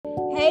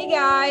Hey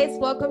guys,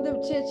 welcome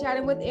to Chit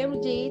Chatting with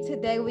MG.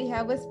 Today we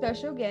have a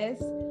special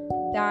guest,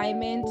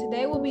 Diamond.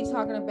 Today we'll be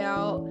talking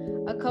about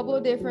a couple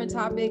of different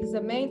topics.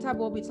 The main topic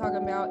we'll be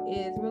talking about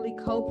is really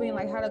coping,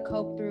 like how to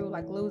cope through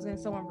like losing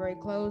someone very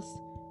close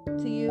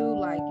to you,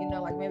 like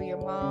like maybe your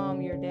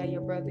mom, your dad,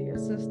 your brother, your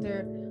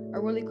sister, a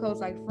really close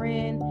like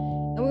friend.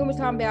 And we're gonna be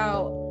talking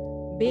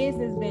about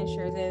business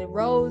ventures and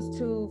roads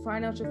to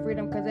financial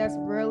freedom, because that's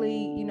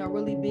really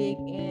really big,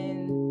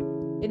 and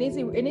it needs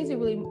to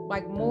really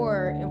like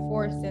more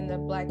enforced in the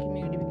Black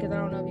community, because I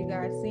don't know if you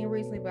guys seen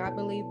recently, but I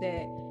believe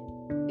that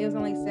it was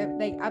only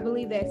I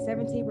believe that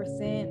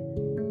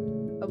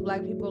 17% of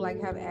Black people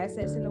like have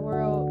assets in the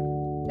world.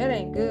 That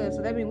ain't good.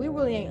 So that means we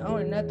really ain't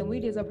owning nothing. We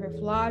just up here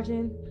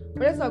flogging,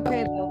 but it's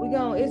okay though. We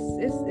gonna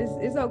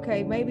it's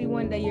okay. Maybe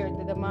one day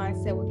the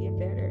mindset will get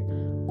better.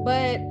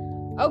 But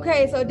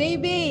okay, so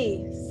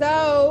DB,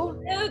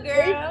 so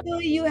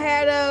recently you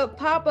had a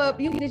pop-up.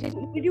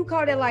 Did you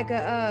call that like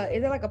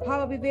is it like a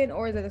pop-up event,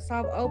 or is it a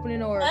soft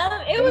opening, or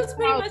it was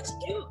pretty much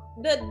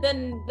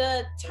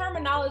the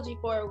terminology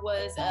for it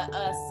was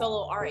a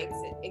solo art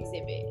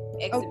exhibition.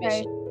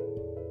 Okay.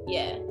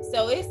 Yeah,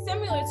 so it's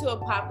similar to a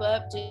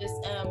pop-up, just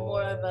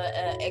more of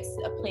a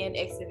planned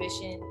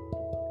exhibition.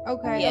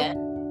 Okay. Yeah.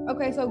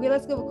 Okay, so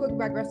let's give a quick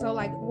background. So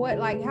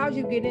how'd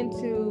you get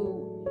into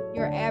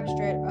your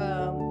abstract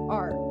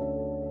art?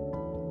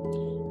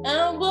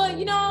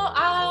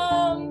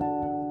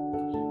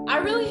 I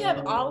really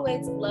have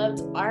always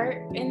loved art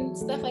and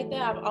stuff like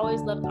that. I've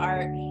always loved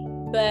art,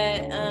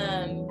 but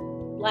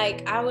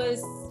I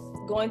was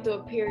going through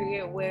a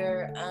period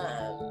where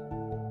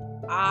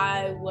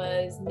I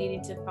was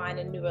needing to find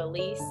a new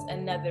release,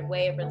 another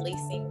way of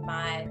releasing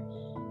my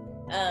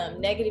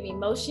negative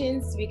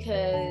emotions,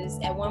 because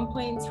at one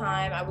point in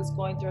time I was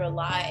going through a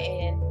lot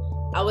and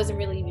I wasn't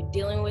really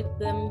dealing with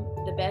them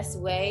the best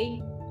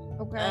way.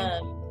 Okay.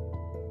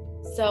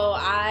 So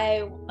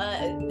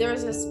there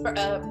was a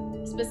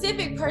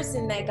specific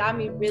person that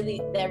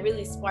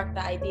really sparked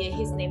the idea.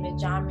 His name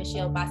is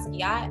Jean-Michel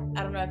Basquiat.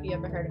 I don't know if you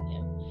ever heard of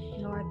him.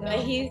 No, I don't. But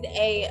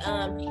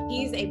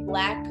he's a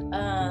Black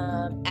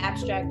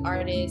abstract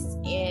artist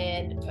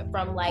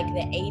from like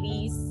the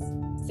 80s,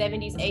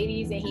 70s,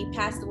 80s, and he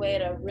passed away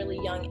at a really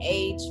young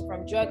age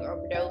from drug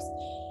overdose.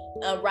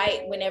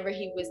 Right whenever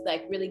he was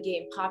like really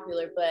getting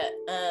popular, but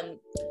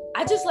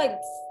I just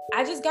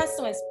got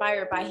so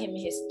inspired by him and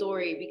his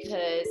story,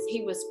 because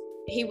he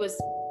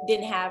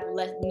didn't have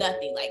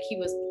nothing. Like, he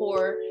was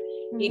poor,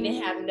 he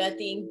didn't have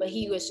nothing, but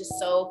he was just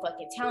so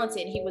fucking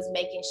talented. He was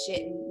making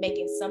shit and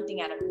making something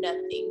out of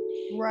nothing.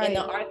 Right. And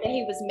the art that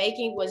he was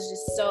making was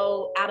just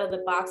so out of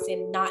the box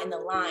and not in the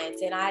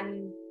lines. And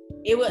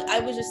it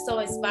was just so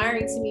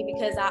inspiring to me,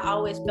 because I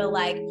always felt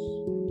like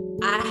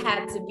I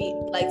had to be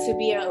like, to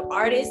be an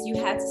artist, you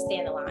had to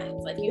stand the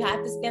lines. Like, you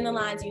have to stand the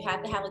lines. You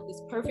have to have like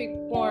this perfect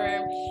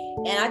form.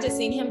 And I just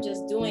seen him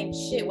just doing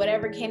shit,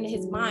 whatever came to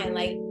his mind,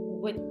 like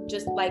with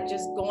just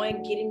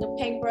going, getting the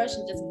paintbrush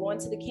and just going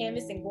to the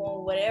canvas and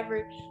going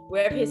wherever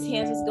his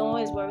hands was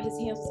going is wherever his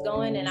hands was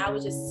going. And I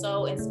was just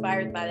so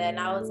inspired by that. And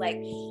I was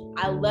like,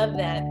 I love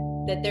that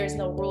there's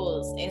no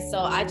rules. And so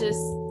I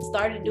just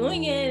started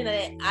doing it, and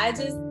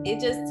it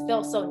just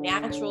felt so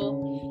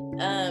natural.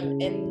 And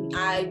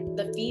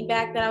the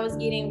feedback that I was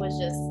getting was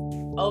just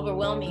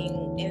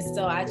overwhelming. And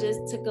so I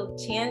just took a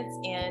chance,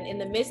 and in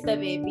the midst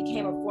of it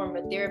became a form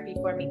of therapy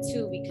for me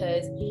too,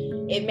 because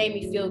it made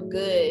me feel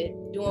good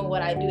doing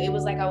what I do. It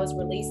was like I was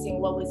releasing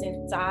what was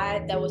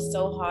inside that was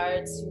so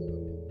hard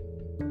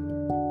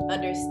to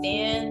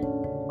understand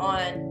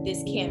on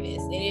this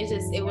canvas. And it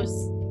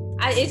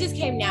just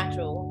came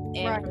natural.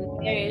 And right.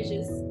 From there, it's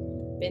just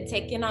been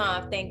taking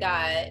off, thank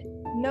God.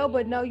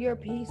 No, your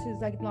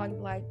pieces like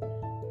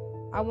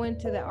I went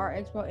to the art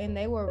expo and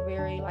they were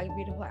very like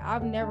beautiful.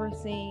 I've never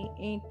seen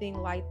anything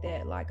like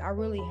that. Like, I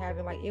really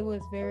haven't. Like, it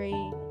was very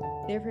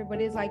different, but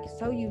it's like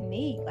so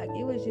unique. Like,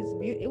 it was just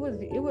beautiful. It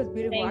was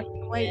beautiful. I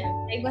can't wait.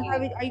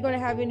 Are you gonna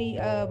have any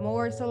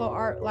more solo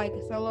art, like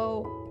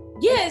solo?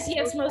 Yes,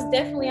 most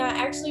definitely.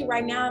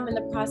 Right now I'm in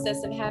the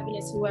process of having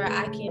it to where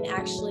I can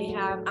actually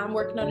I'm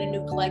working on a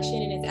new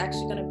collection, and it's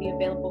actually going to be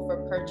available for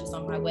purchase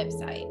on my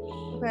website.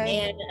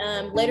 Okay.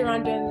 And later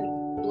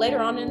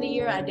on in the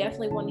year, I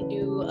definitely want to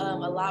do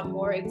a lot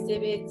more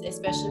exhibits,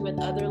 especially with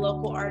other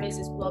local artists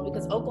as well,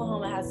 because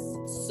Oklahoma has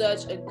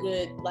such a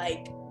good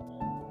like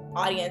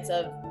audience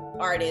of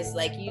artists.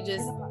 Like, you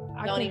just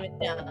don't even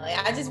know. Like,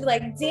 I just be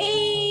like,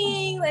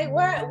 dang, like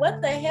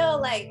what the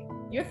hell? Like,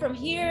 you're from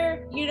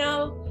here,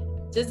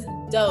 just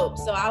dope.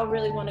 So I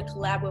really want to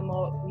collab with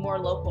more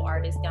local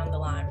artists down the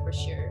line for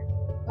sure.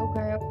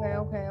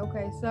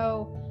 Okay.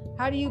 So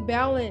how do you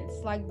balance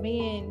like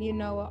being,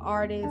 an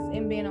artist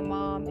and being a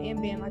mom and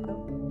being like a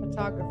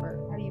photographer?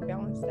 How do you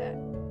balance that?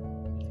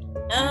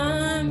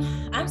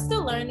 I'm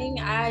still learning.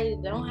 I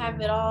don't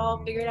have it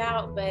all figured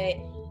out, but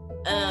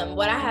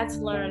what I had to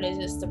learn is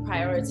just to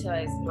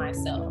prioritize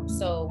myself.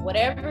 So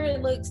whatever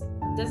it looks,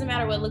 doesn't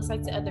matter what it looks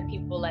like to other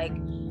people. Like,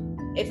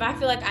 if I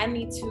feel like I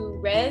need to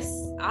rest,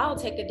 I'll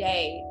take a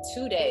day,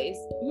 2 days,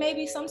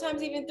 maybe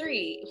sometimes even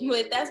 3.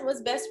 But that's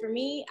what's best for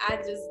me. I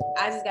just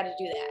got to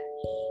do that.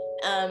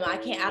 I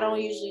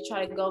don't usually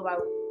try to go by,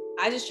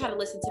 I just try to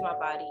listen to my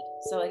body.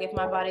 So like if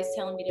my body's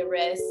telling me to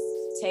rest,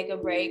 take a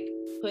break,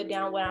 putting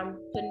down what I'm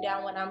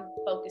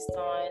focused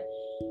on,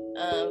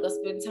 go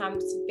spend time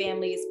with some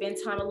family, spend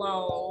time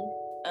alone.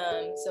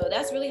 So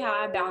that's really how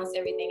I balance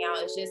everything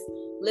out. It's just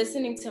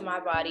listening to my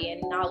body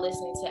and not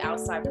listening to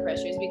outside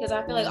pressures, because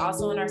I feel like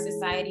also in our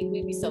society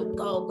we be so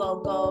go go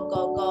go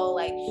go go,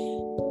 like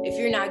if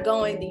you're not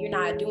going then you're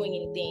not doing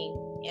anything,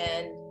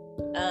 and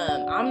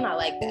I'm not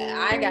like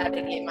that. I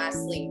gotta get my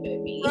sleep,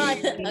 baby.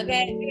 Right. Okay, I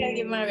gotta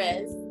get my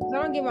rest. If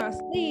I don't get my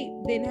sleep,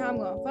 then how I'm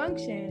gonna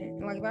function?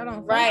 Like if I don't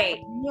function, Right,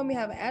 you want me to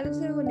have an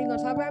attitude and they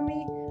gonna talk about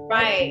me?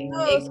 right,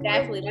 Like,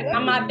 exactly. Like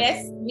I'm my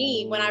best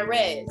me when I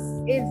rest.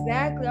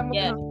 Exactly. I'm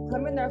gonna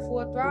come in there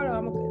full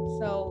throttle.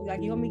 So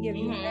like you want me to give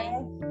you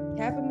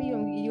half of me, you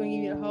want me to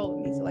give you the whole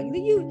of me. So like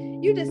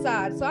you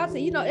decide. So I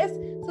say,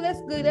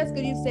 that's good. That's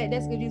good. You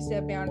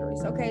set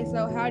boundaries. Okay.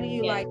 So how do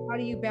you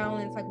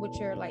balance like with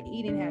your like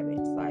eating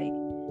habits? Like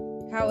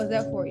how is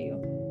that for you?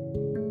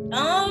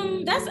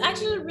 That's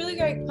actually a really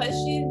great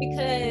question,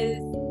 because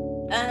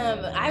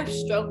I've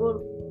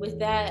struggled with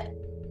that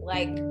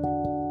like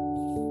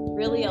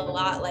really a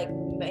lot, like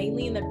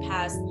mainly in the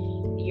past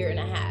year and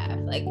a half,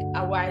 like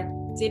where I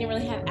didn't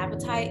really have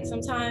appetite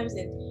sometimes,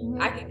 and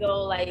I could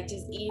go like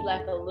just eat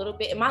like a little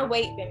bit, and my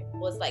weight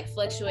was like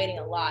fluctuating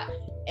a lot,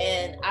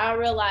 and I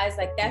realized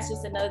like that's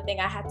just another thing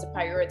I have to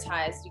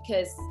prioritize,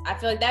 because I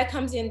feel like that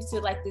comes into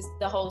like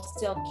the whole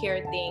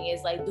self-care thing,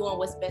 is like doing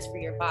what's best for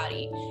your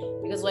body,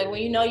 because like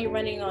when you're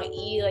running on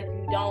E, like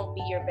you don't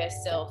be your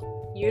best self,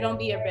 you don't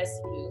be your best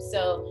you.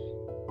 So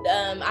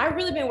I've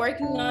really been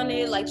working on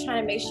it, like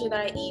trying to make sure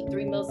that I eat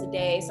 3 meals a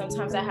day.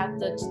 Sometimes I have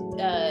to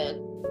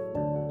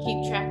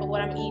keep track of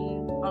what I'm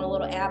eating on a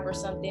little app or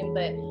something.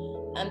 But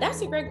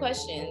that's a great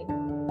question.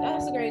 I'm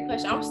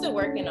still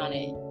working on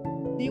it.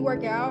 Do you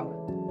work out?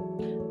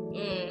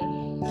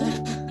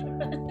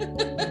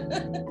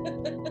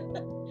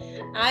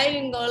 I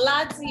ain't gonna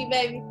lie to you,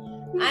 baby.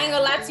 I ain't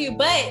gonna lie to you,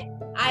 but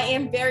I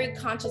am very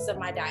conscious of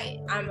my diet.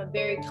 I'm a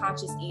very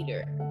conscious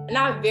eater.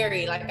 Not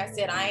very, like I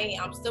said,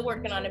 I'm still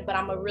working on it, but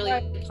I'm a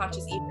really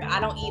conscious eater. I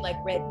don't eat like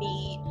red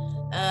meat.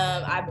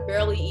 I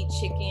barely eat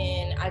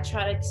chicken. I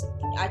try to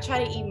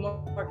eat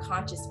more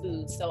conscious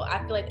food. So I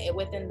feel like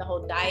within the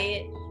whole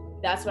diet,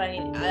 that's what I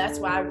need. That's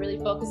why I really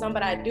focus on.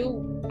 But I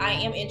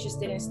am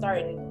interested in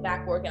starting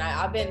back working.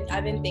 I've been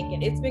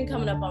thinking, it's been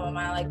coming up on my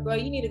mind, like, girl,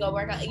 you need to go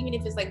work out, even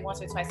if it's like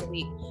once or twice a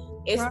week.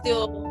 It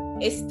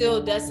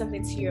still does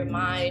something to your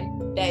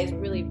mind that is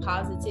really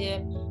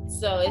positive.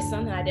 So it's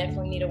something I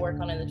definitely need to work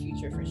on in the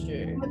future for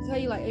sure. I'll tell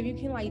you, like, if you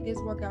can like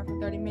just work out for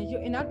 30 minutes,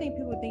 and I think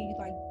people think you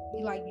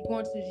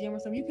going to the gym or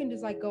something, you can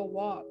just like go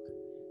walk.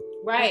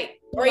 Right.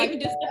 Or you can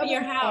do stuff in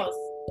your house.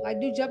 Like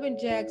do jumping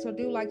jacks, or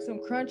do like some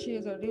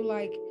crunches, or do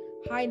like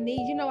high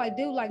knees, like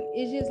do like,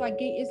 it's just like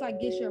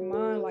gets your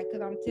mind, like,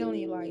 cause I'm telling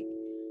you, like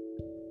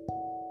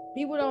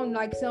people don't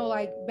like, so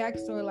like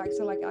backstory, like,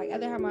 so like I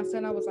had my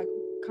son, I was like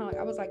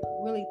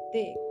really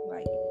thick,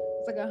 like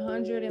it's like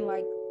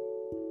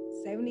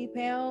 170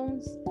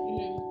 pounds.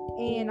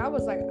 And I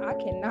was like, I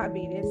cannot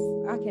be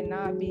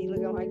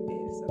looking like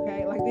this,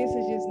 okay? Like this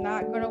is just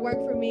not gonna work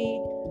for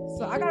me.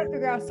 So I gotta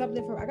figure out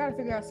something. Like I can't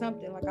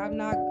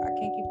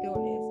keep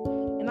doing this.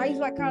 And I used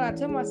to like kind of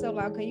tell myself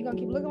like, okay, you're gonna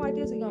keep looking like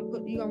this, or you're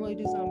gonna really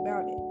do something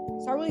about it.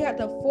 So I really had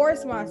to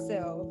force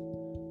myself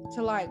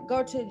to like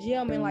go to the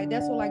gym, and like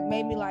that's what like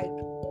made me like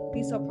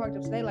be so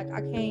productive today. Like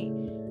I keep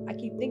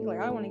thinking like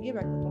I don't want to get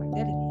back looking like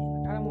that again.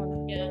 Like I don't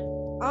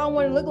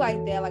want to look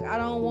like that. Like I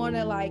don't want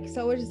to, like,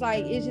 so it's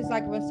just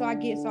like so I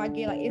get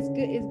like it's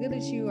good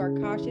that you are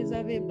cautious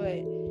of it,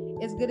 but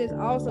it's good as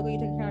also good you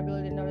take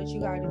accountability to know that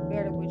you gotta do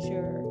better with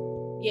your diet.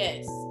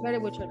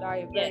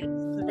 Yes,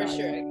 for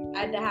sure.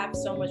 I have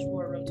so much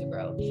more room to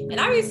grow, and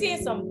I've been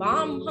seeing some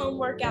bomb home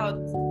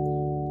workouts.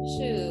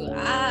 Shoot,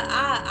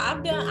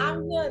 I'm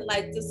done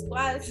like the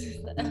squats.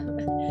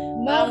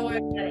 I'm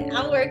working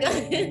on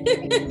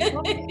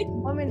it.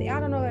 Women, I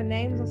don't know their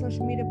names on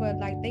social media, but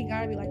like they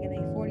gotta be like in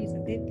their 40s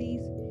and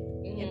 50s.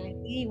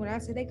 And they, when I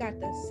say they got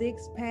the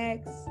 6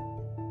 packs,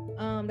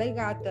 they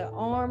got the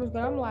arms,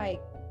 but I'm like,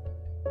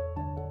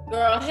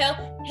 girl,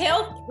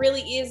 health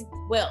really is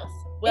wealth.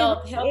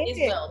 Health is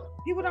wealth.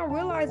 People don't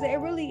realize that it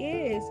really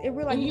is. It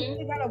really, like, you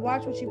really gotta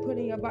watch what you put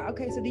in your body.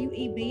 Okay, so do you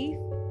eat beef?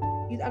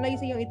 I know you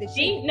say you don't eat the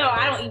chicken. No,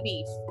 I don't eat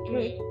beef.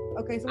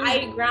 Okay, so I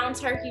eat ground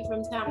turkey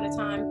from time to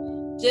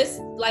time.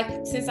 Just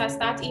like since I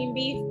stopped eating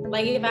beef,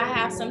 like if I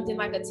have something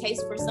like a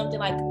taste for something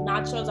like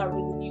nachos, I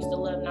really used to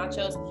love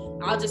nachos,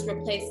 I'll just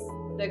replace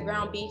the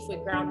ground beef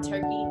with ground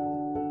turkey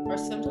or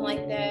something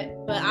like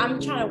that. But I'm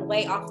trying to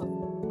weigh off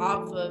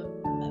of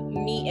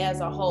meat as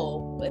a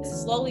whole, but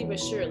slowly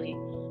but surely.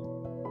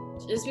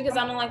 Just because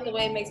I don't like the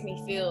way it makes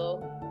me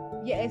feel.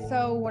 Yeah, and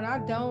so when I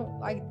don't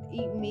like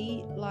eat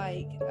meat,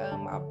 like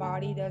my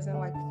body doesn't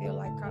like feel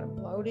like kind of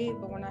bloated.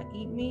 But when I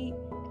eat meat,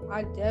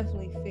 I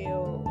definitely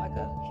feel like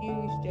a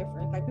huge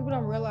difference. Like people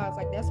don't realize,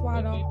 like that's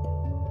why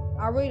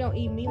I really don't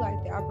eat meat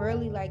like that. I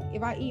barely, like,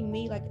 if I eat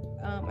meat, like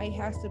it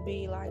has to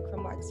be like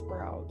from like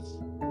Sprouts.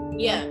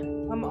 Yeah.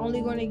 I'm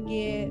only gonna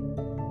get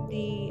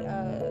the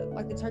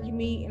like the turkey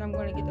meat, and I'm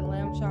gonna get the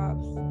lamb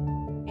chops,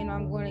 and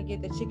I'm gonna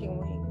get the chicken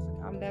wings.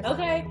 That's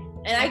okay.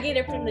 And I get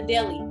it from the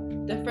deli,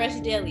 the fresh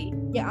deli.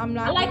 Yeah, I'm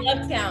not. I like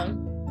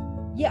Uptown.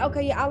 Yeah,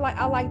 okay, yeah, I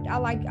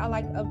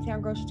like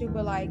Uptown grocery too,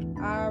 but like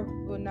I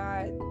will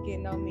not get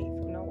no meat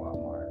from no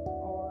Walmart.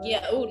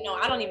 Yeah, no,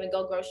 I don't even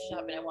go grocery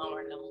shopping at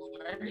Walmart no more.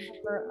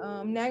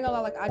 Now I ain't gonna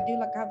lie, like I do,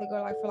 like I have to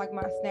go like for like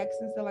my snacks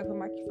and stuff, like for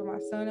my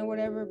son or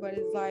whatever, but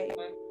it's like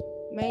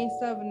main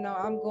stuff, no,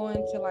 I'm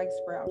going to like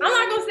Sprouts. I'm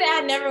not gonna say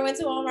I never went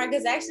to Walmart,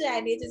 because actually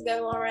I did just go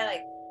to Walmart,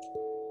 like,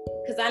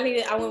 because I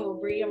went with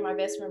Bria, my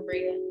best friend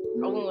Bria.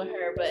 I went with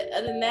her, but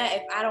other than that,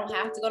 if I don't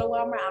have to go to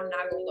Walmart, I'm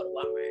not gonna go to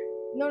Walmart.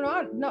 I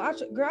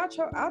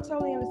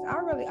totally understand.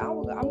 I'm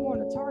going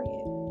to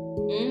Target.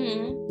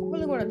 I'm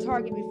really going to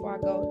Target before I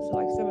go to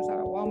like Side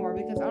of Walmart,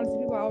 because honestly,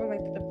 people always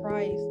like the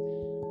price.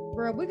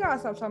 Bro, we gotta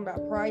stop talking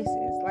about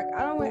prices. Like,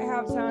 I don't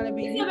have time to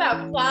be. It's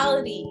about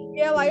quality.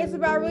 Yeah, like it's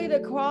about really the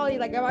quality.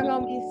 Like, am I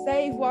gonna be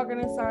safe walking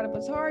inside of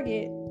a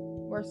Target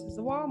versus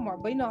a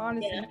Walmart? But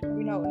honestly,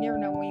 you never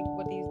know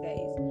with these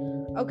days.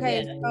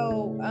 Okay,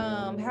 so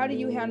how do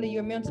you handle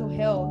your mental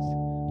health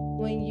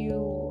when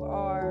you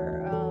are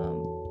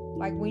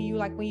when you're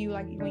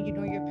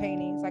doing your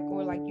paintings, like,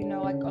 or like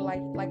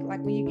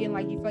like when you get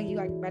like you feel like you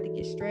like about to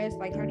get stressed,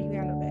 like how do you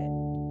handle that?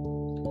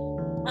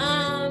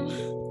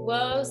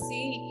 Well,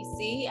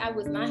 see, I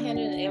was not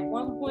handling it at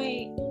one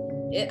point.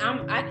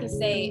 I can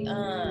say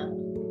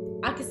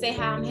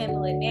how I'm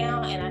handling it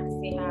now, and I can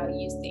say how I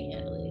used to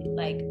handle it,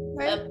 like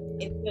up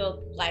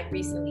until like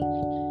recently.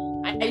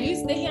 I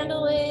used to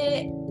handle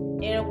it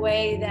in a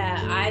way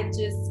that I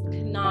just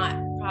could not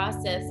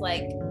process,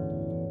 like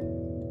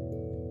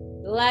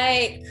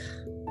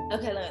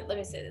okay, let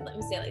me say it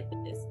like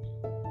this.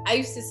 I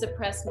used to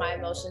suppress my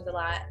emotions a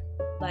lot.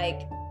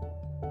 Like,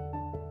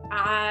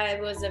 I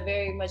was a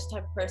very much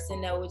type of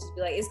person that would just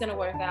be like, it's gonna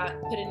work out,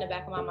 put it in the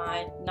back of my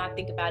mind, not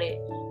think about it,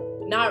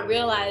 not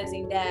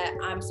realizing that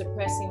I'm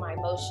suppressing my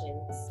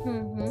emotions,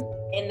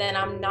 and then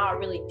I'm not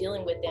really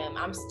dealing with them.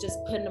 I'm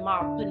just putting them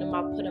off,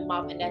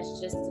 and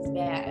that's just as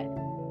bad.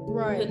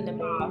 Right. Putting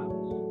them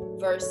off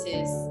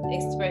versus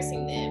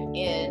expressing them.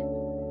 And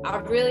I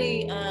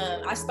really,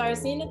 I started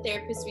seeing a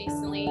therapist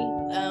recently,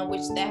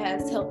 which that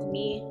has helped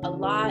me a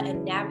lot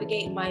and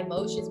navigate my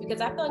emotions,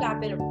 because I feel like I've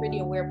been a pretty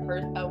aware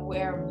person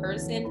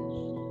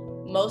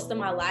most of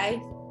my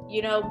life,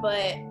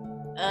 but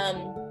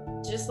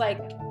just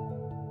like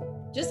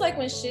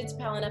when shit's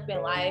piling up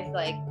in life,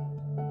 like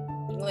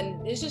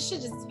when it's just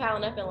shit just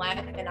piling up in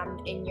life, and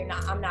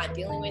I'm not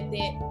dealing with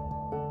it,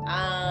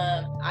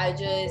 I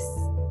just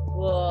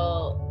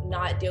will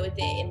not deal with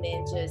it, and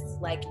then just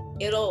like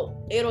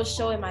it'll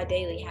show in my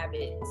daily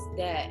habits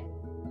that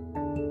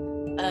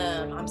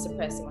I'm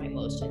suppressing my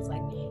emotions,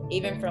 like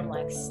even from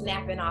like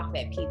snapping off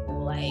at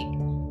people, like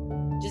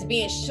just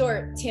being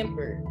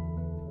short-tempered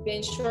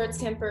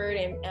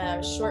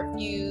and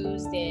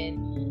short-fused,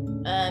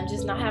 and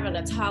just not having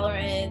a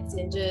tolerance,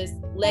 and just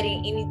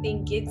letting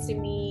anything get to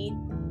me.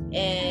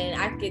 And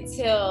I could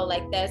tell,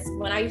 like, that's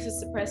when I used to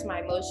suppress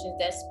my emotions,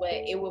 that's what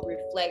it would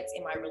reflect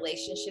in my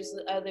relationships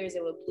with others.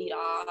 It would bleed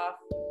off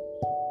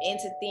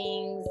into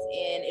things,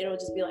 and it'll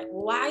just be like,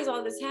 why is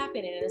all this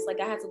happening? And it's like,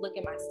 I have to look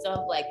at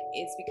myself, like,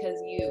 it's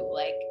because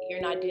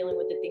you're not dealing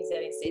with the things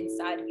that is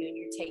inside of you, and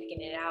you're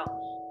taking it out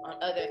on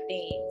other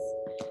things.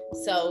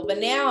 So, but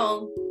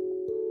now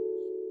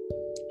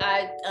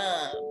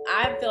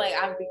I feel like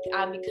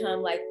I've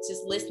become like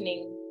just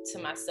listening to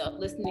myself,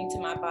 listening to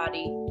my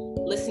body,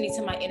 listening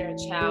to my inner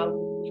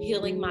child,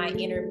 healing my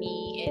inner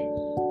me, and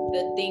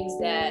the things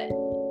that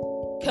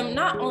come,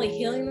 not only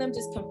healing them,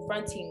 just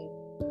confronting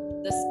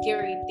the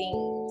scary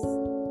things,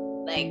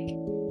 like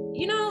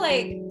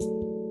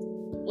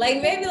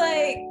maybe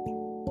like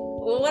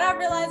what I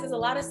realized is a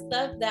lot of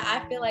stuff that I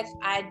feel like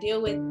I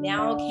deal with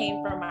now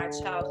came from my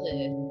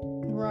childhood.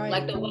 Right.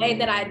 Like the way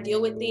that I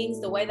deal with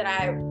things, the way that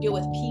I deal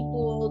with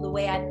people, the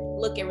way I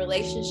look at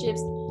relationships,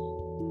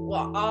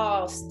 will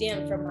all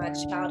stem from my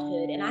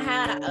childhood. And I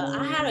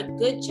had a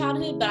good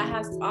childhood, but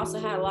I also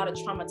had a lot of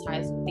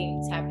traumatizing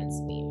things happen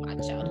to me in my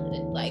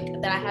childhood, like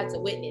that I had to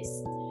witness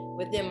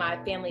within my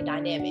family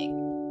dynamic.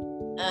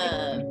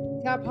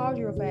 Can I pause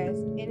you real fast?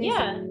 And it's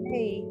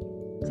okay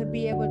to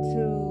be able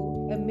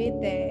to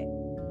admit that,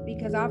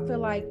 because I feel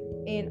like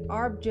in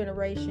our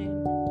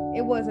generation,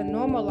 it wasn't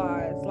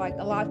normalized, like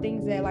a lot of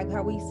things that like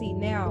how we see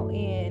now,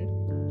 and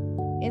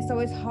so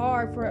it's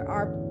hard for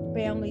our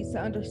families to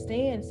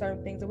understand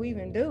certain things that we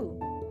even do,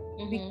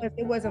 because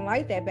it wasn't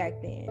like that back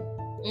then.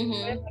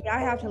 Like, I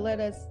have to let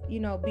us,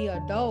 be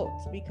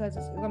adults, because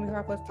it's gonna be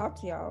hard for us to talk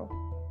to y'all.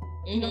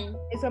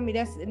 It's gonna be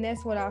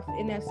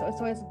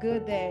so it's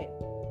good that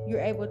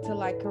you're able to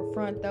like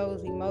confront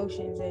those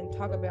emotions and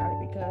talk about it,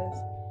 because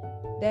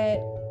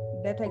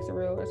that takes a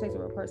real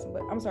person.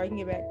 But I'm sorry, you can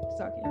get back to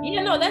talking.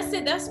 Yeah, no, that's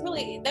it. That's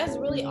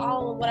really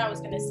all of what I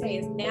was gonna say.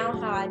 Is now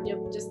how I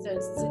deal. Just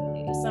to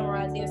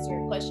summarize, answer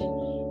your question,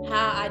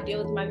 how I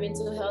deal with my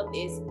mental health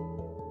is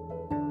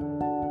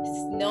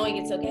knowing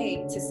it's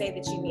okay to say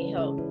that you need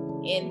help,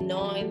 and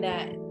knowing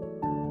that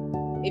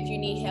if you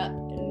need help,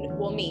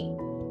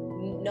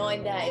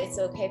 knowing that it's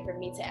okay for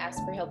me to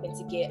ask for help and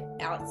to get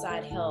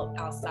outside help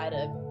outside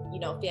of,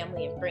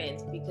 family and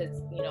friends,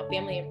 because,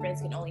 family and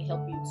friends can only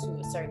help you to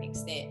a certain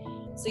extent.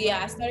 So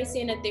yeah, I started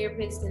seeing a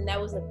therapist, and that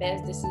was the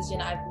best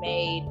decision I've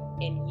made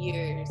in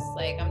years.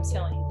 Like, I'm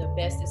telling you, the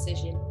best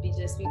decision,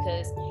 just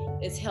because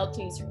it's helped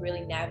me to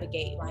really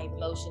navigate my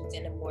emotions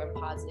in a more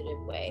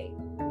positive way.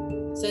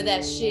 So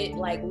that shit,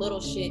 like little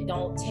shit,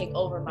 don't take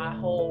over my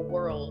whole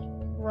world.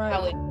 Right.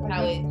 How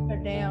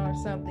it down or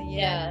something.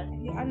 Yeah.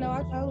 I know.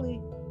 I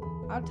totally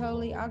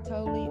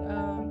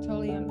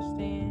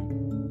understand.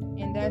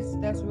 And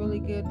that's really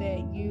good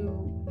that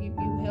you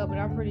help. And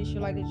I'm pretty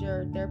sure, like, that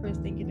your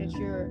therapist thinking that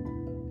you're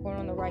going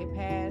on the right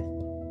path.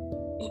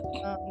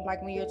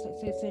 Like, when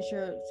since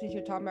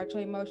you're talking about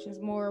your emotions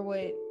more,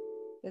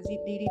 do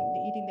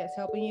you think that's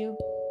helping you?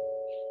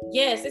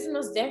 Yes, it's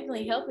most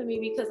definitely helping me,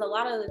 because a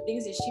lot of the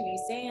things that she be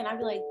saying, I'd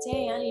be like,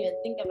 dang, I didn't even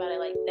think about it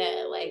like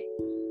that. Like,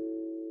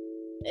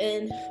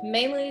 and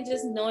mainly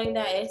just knowing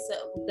that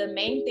the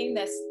main thing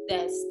that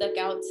stuck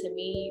out to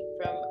me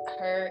from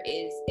her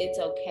is it's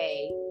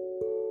okay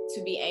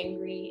to be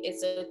angry,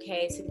 it's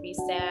okay to be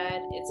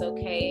sad, it's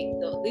okay.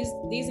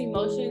 These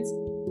emotions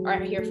are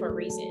here for a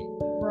reason.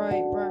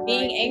 Right.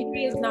 Being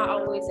angry is not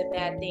always a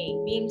bad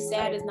thing. Being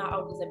sad is not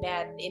always a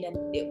bad thing.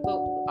 But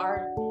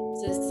our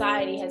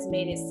society has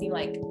made it seem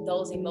like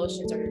those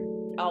emotions are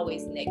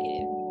always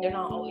negative. They're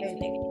not always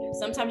negative.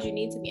 Sometimes you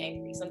need to be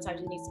angry. Sometimes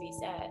you need to be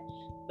sad.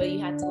 But you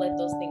have to let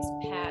those things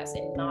pass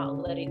and not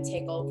let it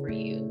take over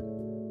you.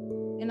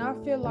 And I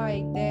feel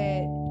like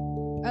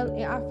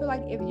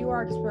if you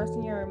are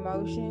expressing your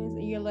emotions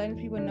and you're letting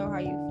people know how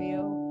you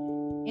feel,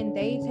 and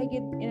they take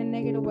it in a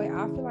negative way,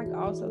 I feel like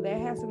also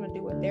that has something to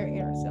do with their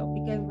inner self.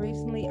 Because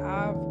recently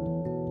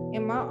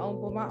in my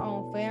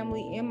own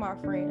family and my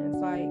friends,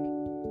 like,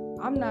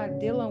 I'm not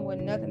dealing with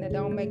nothing that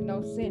don't make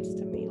no sense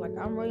to me. Like,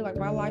 I'm really, like,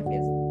 I'm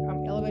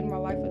elevating my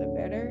life for the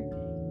better,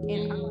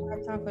 and I don't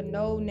have time for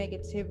no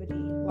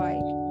negativity.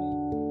 Like,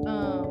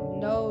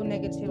 no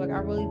negativity. Like,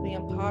 I'm really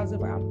being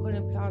positive. I'm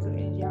putting positive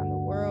energy out in the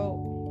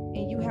world,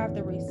 and you have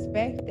to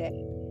respect that.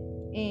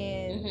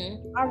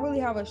 And I really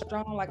have a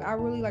strong, I'm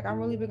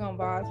really big on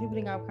vibes. People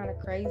think I'm kind of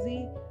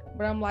crazy,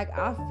 but I'm like,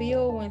 I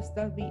feel when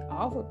stuff be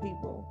off of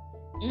people.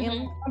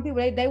 And some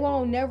people, they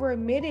won't never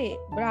admit it,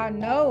 but I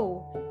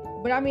know.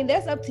 But I mean,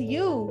 that's up to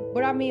you.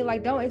 But I mean,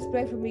 like, don't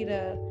expect for me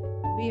to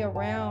be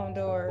around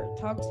or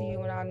talk to you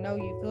when I know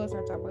you feel a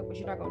certain type of way, but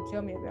you're not gonna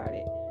tell me about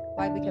it.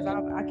 Like, because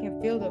I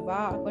can feel the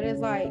vibe. But it's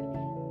like,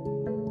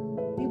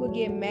 people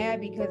get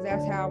mad because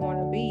that's how I want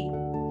to be.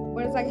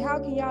 But it's like, how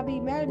can y'all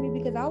be mad at me?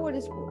 Because I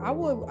respect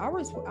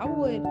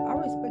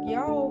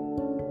y'all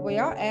the way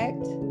y'all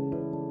act,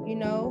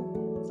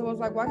 So it's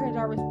like, why can't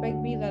y'all respect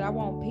me that I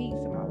want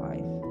peace in my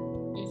life?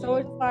 So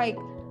it's like,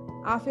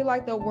 I feel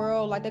like the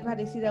world, like, they have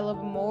to see that a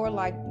little bit more.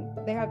 Like,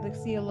 they have to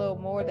see a little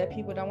more that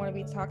people don't want to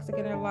be toxic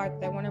in their life.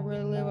 They want to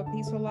really live a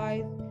peaceful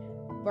life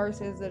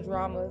versus the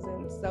dramas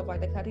and stuff like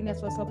that. I think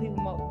that's what some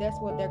people, that's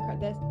what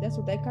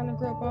they kind of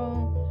grew up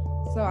on.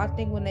 So I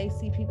think when they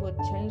see people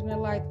changing their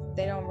life,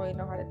 they don't really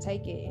know how to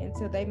take it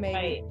until they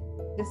maybe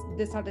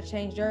this have to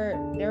change their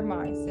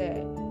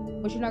mindset.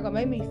 But you're not gonna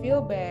make me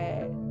feel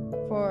bad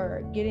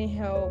for getting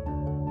help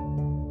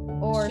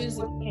or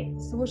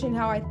switching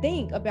how I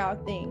think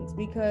about things,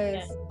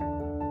 because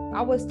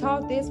I was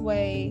taught this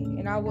way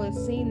and I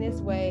was seen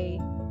this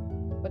way,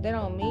 but they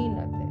don't mean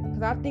nothing.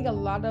 Because I think a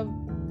lot of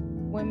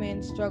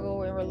women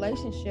struggle in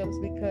relationships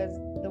because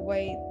the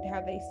way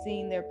how they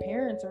seen their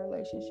parents in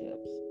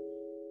relationships.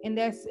 And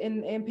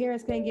and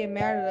parents can't get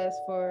mad at us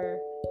for,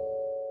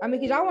 I mean,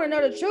 because y'all want to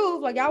know the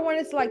truth. Like, y'all want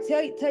us to, like,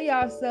 tell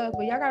y'all stuff,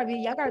 but y'all gotta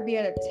be able to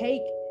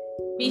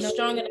be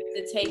strong enough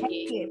to take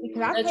it.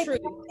 Because I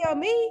can't tell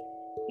me,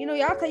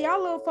 y'all tell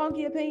y'all little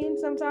funky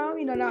opinions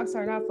sometimes. Not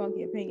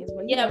funky opinions,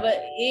 but but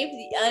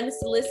if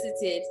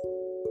unsolicited,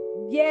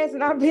 yes,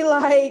 and I'd be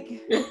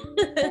like,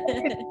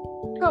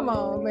 come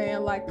on,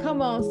 man, like,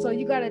 come on. So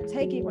you gotta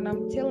take it when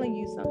I'm telling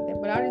you something.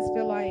 But I just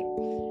feel like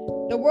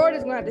the world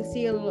is gonna have to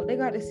see it a little. They're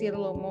gonna have to see it a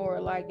little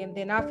more, like, and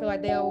then I feel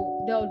like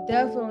they'll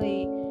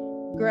definitely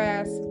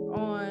grasp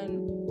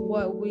on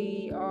what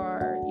we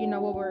are,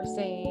 what we're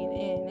saying,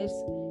 and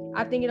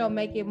I think it'll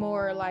make it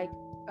more like,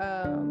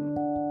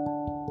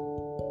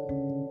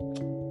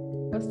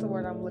 what's the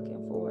word I'm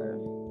looking for?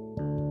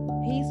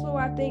 Peaceful.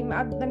 I think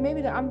I'm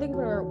thinking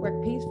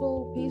for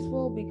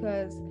peaceful,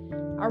 because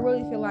I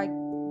really feel like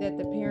that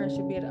the parents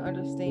should be able to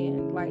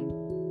understand, like,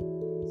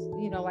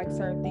 like,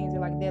 certain things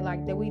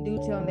that we do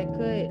tell them that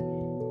could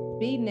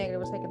be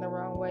negative or taken the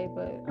wrong way,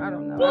 but I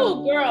don't know.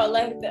 Oh, girl,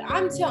 like,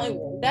 I'm telling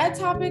you, that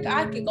topic,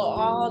 I could go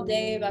all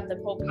day about the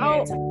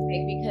co-parent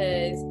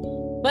topic,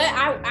 but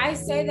I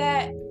say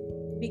that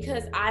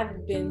because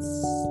I've been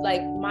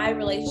like, my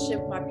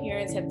relationship with my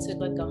parents have took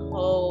like a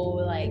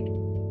whole, like,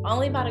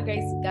 only by the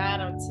grace of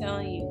God, I'm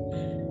telling you,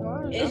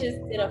 it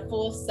just did a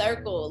full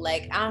circle.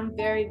 Like, I'm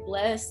very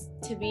blessed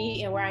to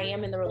be in where I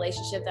am in the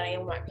relationship that I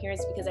am with my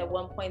parents, because at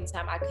one point in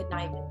time I could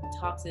not even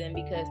talk to them,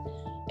 because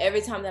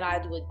every time that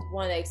I would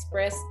want to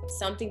express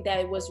something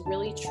that was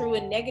really true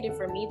and negative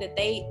for me, that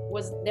they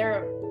was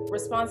their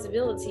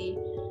responsibility,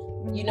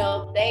 you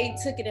know, they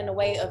took it in a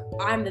way of,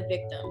 I'm the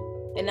victim.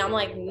 And I'm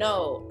like,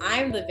 no,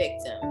 I'm the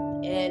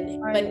victim.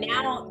 And but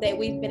now that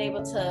we've been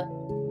able to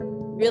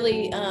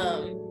really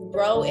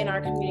grow in our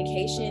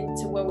communication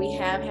to where we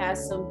have had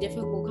some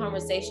difficult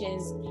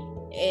conversations,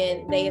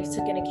 and they have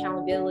taken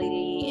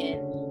accountability,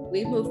 and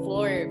we've moved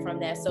forward from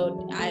that.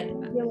 So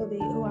accountability.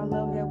 Oh, I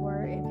love that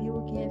word, and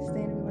people can't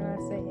stand me when I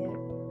say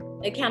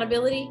it.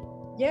 Accountability.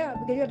 Yeah,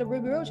 because you have to be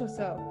real with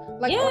yourself.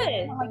 Like,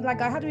 yes.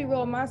 like I have to be real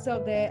with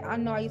myself that I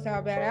know I used to have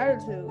a bad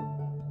attitude,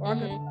 or I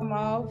could come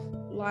off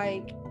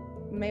like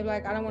maybe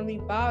like I don't want to be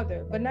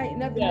bothered, but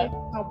nothing against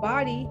my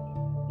body.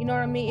 You know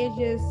what I mean? It's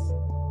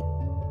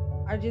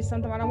just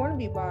sometimes I don't want to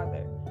be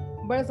bothered.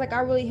 But it's like I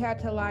really had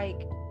to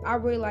I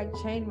really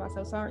change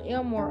myself, so I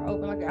am more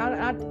open. Like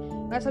I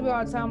tell people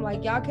all the time,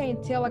 like, y'all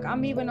can't tell, like,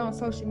 I'm even on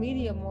social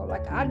media more.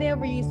 Like I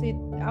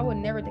would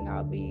never think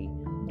I would be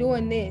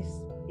doing this,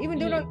 even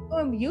doing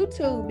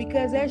YouTube,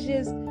 because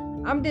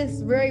I'm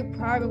just very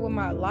private with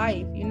my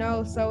life, you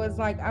know. So it's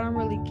like I don't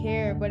really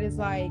care, but it's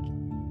like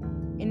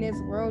in this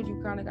world you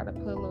kind of got to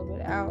put a little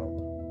bit out,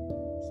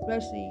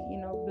 especially, you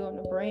know, building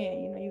a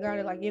brand. You know, you got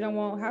to, like, you don't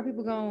want, how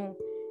people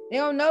they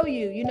don't know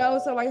you, you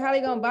know, so like how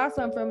they gonna buy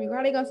something from you?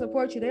 How they gonna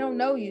support you? They don't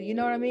know you, you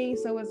know what I mean?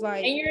 So it's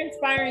like, and you're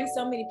inspiring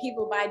so many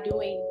people by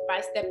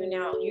stepping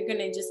out.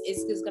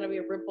 It's just gonna be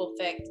a ripple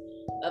effect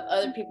of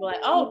other people, like,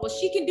 oh, well,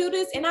 she can do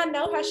this, and I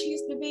know how she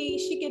used to be.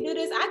 She can do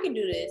this, I can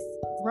do this.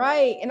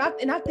 Right. And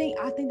I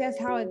think that's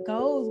how it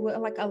goes with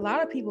like a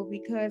lot of people,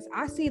 because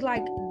I see,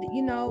 like,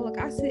 you know,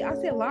 like I see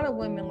a lot of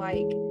women, like,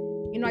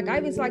 you know, like I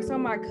even see like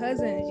some of my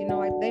cousins, you know,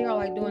 like they are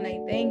like doing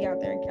their thing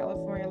out there in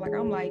California. Like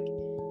I'm like,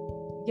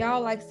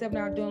 y'all like stepping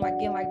out doing like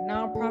getting like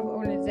nonprofit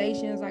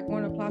organizations, like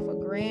going to apply for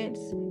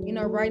grants, you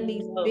know, writing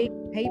these big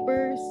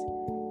papers,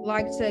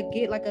 like to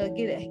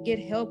get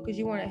help because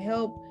you want to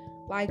help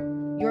like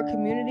your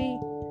community.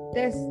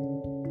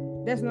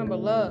 That's number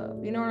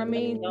love, you know what I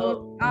mean?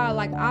 So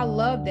I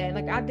love that.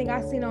 Like I think I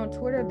seen on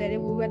Twitter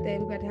that we had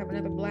to have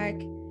another Black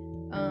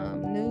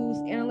news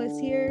analyst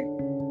here.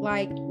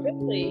 Like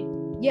really?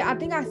 Yeah, I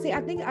think I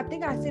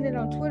seen it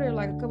on Twitter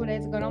like a couple of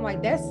days ago, and I'm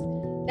like, that's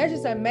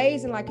just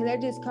amazing. Like, 'cause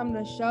that just come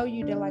to show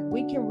you that like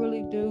we can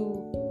really do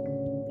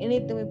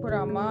anything we put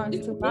our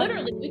minds to.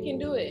 Literally, we can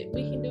do it.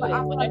 We can do it.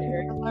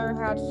 Whatever. Learn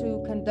how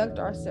to conduct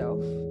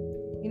ourselves.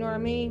 You know what I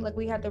mean? Like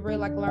we have to really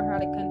like learn how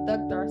to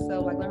conduct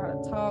ourselves, like learn how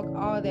to talk,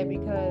 all of that,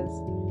 because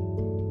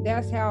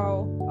that's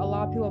how a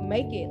lot of people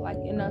make it. Like,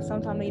 you know,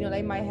 sometimes, you know,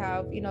 they might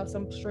have, you know,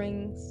 some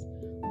strings.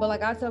 But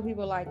like I tell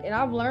people, like, and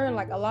I've learned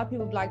like a lot of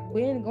people, like,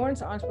 when going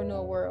into the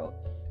entrepreneur world,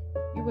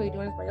 you're really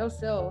doing this by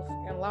yourself,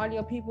 and a lot of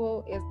your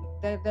people is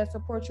that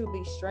support you will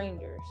be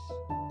strangers.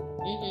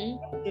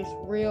 It's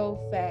real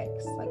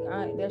facts. Like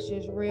that's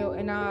just real.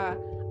 And I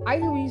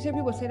hear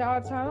people say that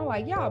all the time. I'm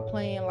like, y'all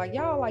playing, like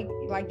y'all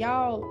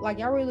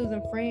y'all really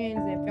losing friends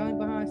and family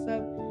behind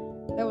stuff.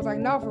 That was like,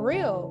 no, for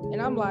real.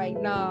 And I'm like,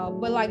 nah.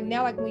 But like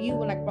now, like when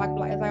like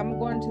it's like I'm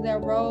going into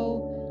that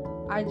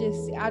role, I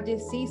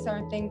just see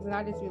certain things, and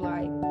I just be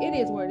like, it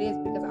is what it is,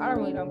 because I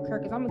really don't care,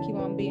 because I'm gonna keep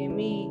on being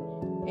me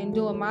and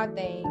doing my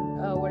thing,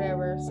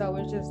 whatever. So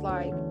it's just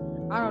like,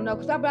 I don't know.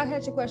 Because I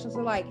had your question. So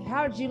like,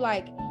 how does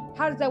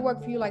that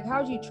work for you? Like,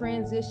 how did you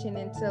transition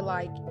into,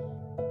 like,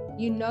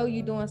 you know,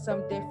 you doing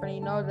something different,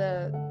 you know,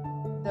 the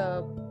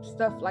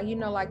stuff, like, you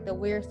know, like the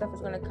weird stuff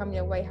is going to come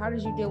your way. How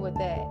did you deal with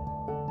that?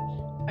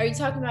 Are you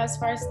talking about as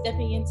far as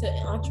stepping into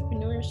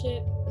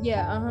entrepreneurship?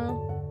 Yeah.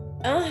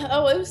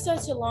 Oh, it was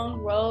such a long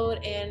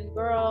road, and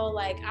girl,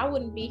 like, I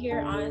wouldn't be here,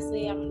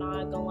 honestly. I'm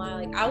not gonna lie.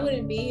 Like, I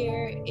wouldn't be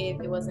here if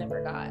it wasn't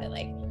for God.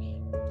 Like,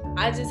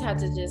 I just had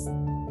to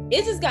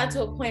it just got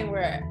to a point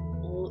where,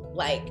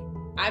 like,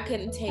 I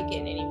couldn't take it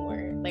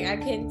anymore. Like, I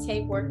couldn't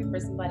take working for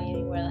somebody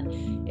anymore. Like,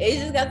 it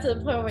just got to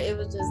the point where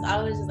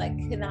I was just like,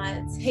 could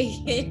not take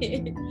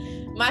it.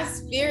 My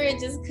spirit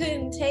just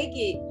couldn't take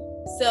it.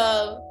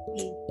 So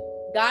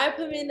God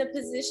put me in the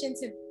position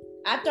to,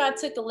 after I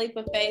took a leap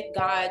of faith,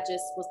 God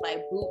just was like,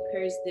 boop,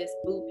 here's this,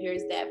 boop,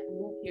 here's that,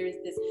 boop, here's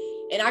this.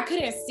 And I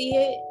couldn't see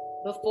it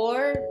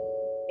before.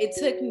 It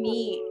took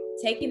me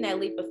taking that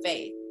leap of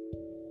faith.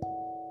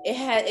 I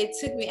had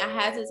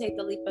to take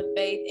the leap of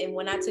faith. And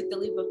when I took the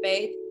leap of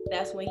faith,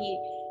 that's when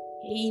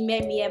he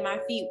met me at my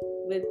feet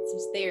with some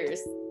stairs.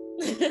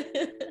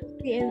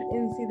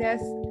 and see,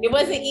 it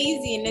wasn't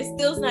easy, and it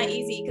still's not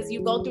easy, because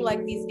you go through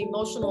like these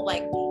emotional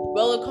like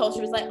roller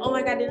coasters, like, oh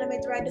my God, did I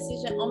make the right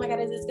decision? Oh my God,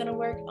 is this gonna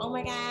work? Oh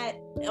my God,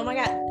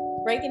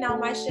 breaking out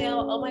my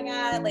shell. Oh my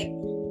God, like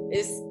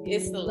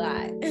it's a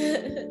lot.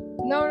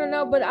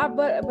 No, but I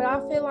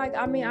feel like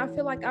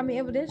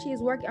evidently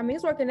it's working.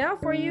 It's working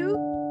out for you.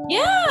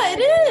 Yeah, it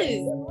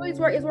is. It's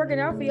working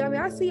out for you. I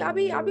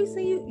mean, I be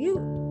seeing you,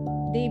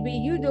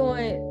 DB, you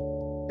doing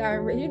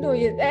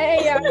your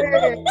thing out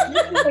here.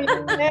 You doing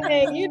your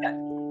thing.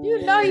 You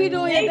know you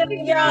doing your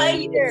thing out girl.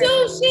 here. You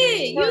too,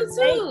 shit. You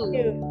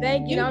too.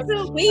 Thank you. You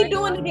too. We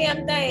doing the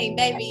damn thing,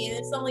 baby, and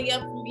it's only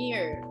up from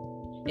here.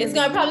 It's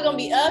probably gonna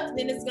be up,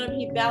 then it's gonna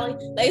be valley.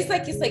 Like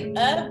it's like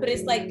up, but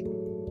it's like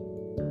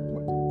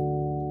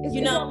it's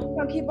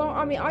gonna keep on.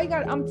 I mean, all you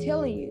got. I'm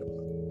telling you.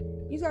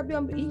 You gotta be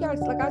on. You gotta,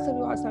 like I tell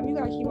you all the time. You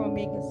gotta keep on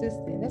being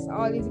consistent. That's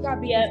all it is. You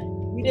gotta be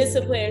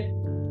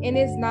disciplined. And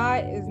it's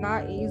not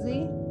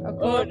easy. Of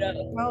course, no.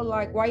 You know,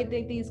 like why you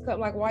think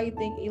why you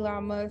think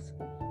Elon Musk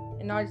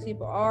and all these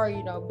people are,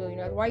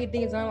 billionaires? Why you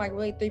think it's only like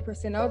really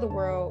 3% of the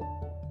world,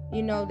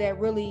 that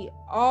really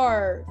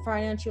are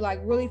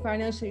really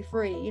financially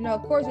free?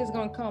 Of course, it's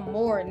gonna come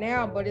more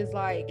now, but it's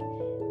like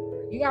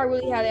you gotta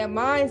really have that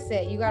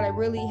mindset. You gotta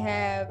really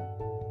have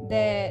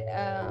that.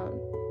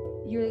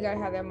 You really gotta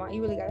have that mind.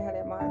 You really gotta have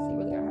that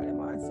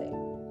mindset.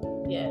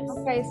 Yes.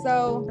 Okay,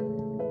 so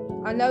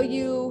I know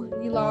you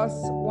lost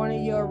one of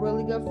your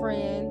really good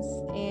friends,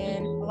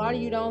 and a lot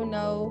of you don't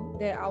know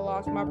that I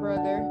lost my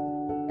brother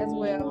as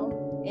well,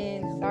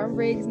 and Sergeant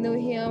Riggs knew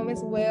him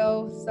as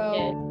well. So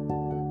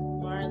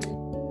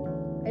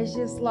it's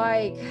just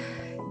like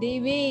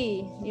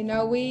DB,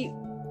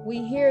 we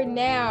here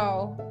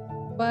now,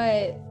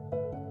 but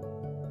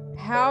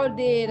how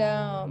did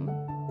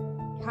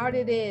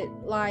it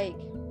like?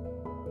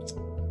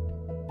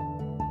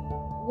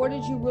 What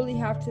did you really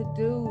have to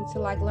do to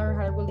like learn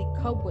how to really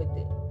cope with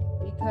it?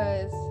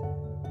 Because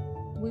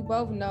we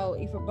both know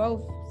it's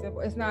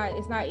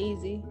not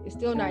easy. It's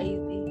still not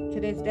easy to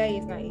this day.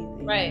 It's not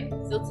easy. Right.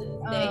 Still to this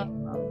day.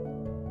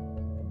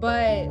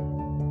 But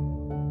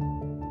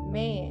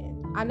man,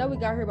 I know we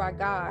got here by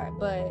God,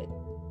 but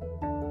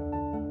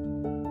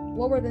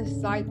what were the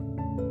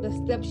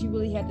steps you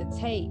really had to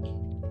take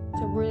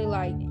to really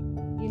like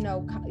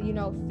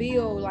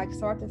feel like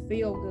start to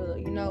feel good,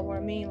 you know what I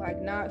mean? Like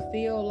not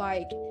feel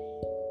like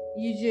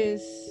you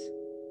just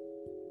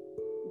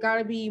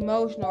gotta be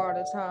emotional all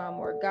the time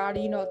or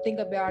gotta, think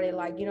about it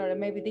like, that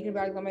maybe thinking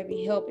about it gonna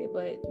maybe help it,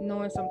 but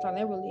knowing sometimes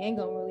it really ain't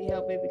gonna really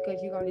help it because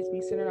you're gonna just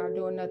be sitting around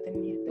doing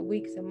nothing. The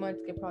weeks and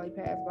months could probably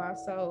pass by.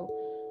 So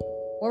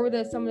what were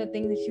some of the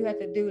things that you had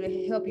to do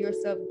to help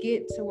yourself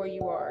get to where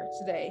you are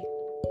today?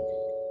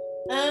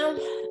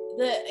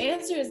 The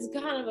answer is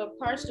kind of a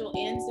partial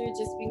answer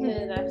just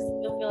because I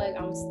still feel like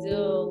I'm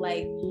still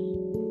like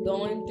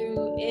going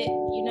through it,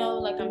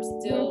 like I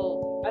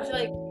feel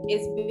like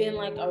it's been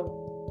like a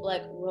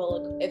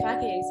roller. If I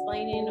could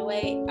explain it in a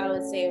way, I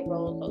would say a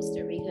roller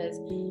coaster because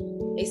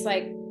it's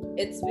like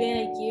it's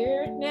been a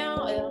year now,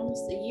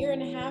 almost a year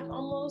and a half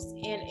almost,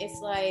 and it's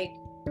like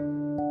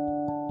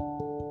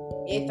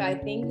if I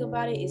think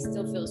about it, it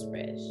still feels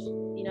fresh,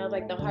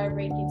 like the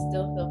heartbreak can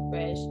still feel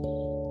fresh.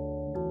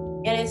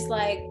 And it's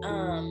like,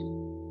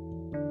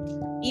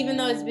 even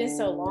though it's been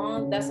so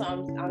long, that's what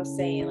I'm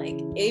saying. Like,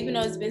 even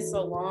though it's been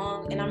so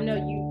long, and I know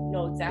you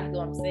know exactly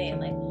what I'm saying.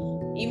 Like,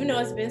 even though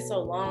it's been so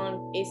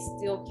long, it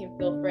still can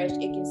feel fresh.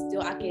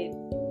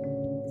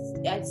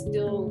 I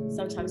still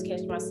sometimes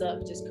catch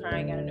myself just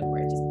crying out of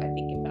nowhere just by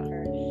thinking about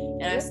her.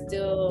 And I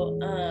still,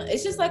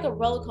 it's just like a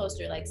roller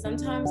coaster. Like,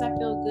 sometimes I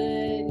feel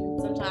good,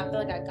 sometimes I feel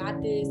like I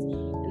got this.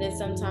 And then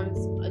sometimes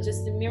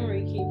just the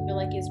memory can feel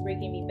like it's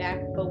bringing me back.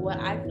 But what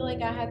I feel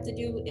like I have to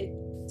do is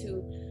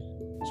to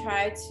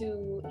try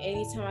to,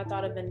 anytime I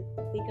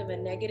think of a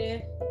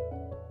negative,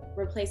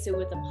 replace it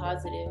with a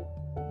positive.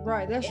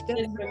 Right. That's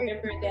just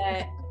remember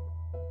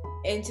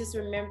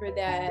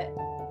that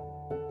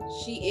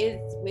she is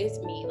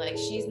with me. Like,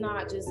 she's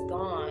not just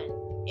gone.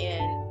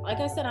 And like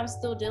I said, I'm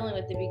still dealing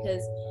with it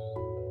because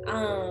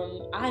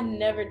I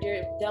never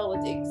dealt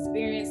with the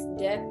experienced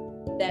death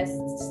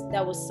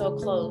that was so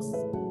close.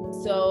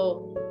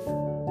 So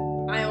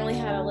I only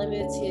had a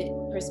limited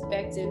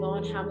perspective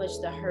on how much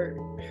the hurt,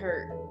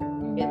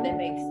 if that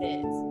makes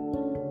sense.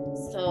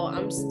 So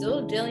I'm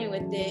still dealing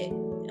with it,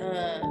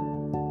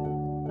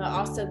 but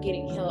also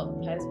getting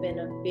help has been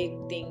a big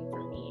thing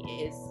for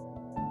me, is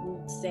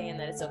saying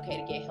that it's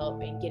okay to get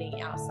help and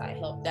getting outside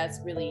help. That's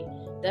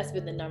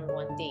been the number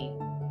one thing.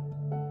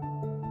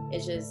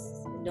 It's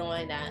just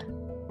knowing that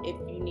if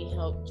you need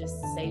help,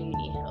 just say you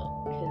need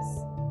help,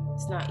 because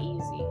it's not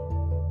easy.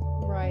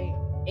 Right.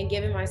 And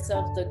giving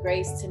myself the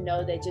grace to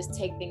know that just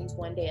take things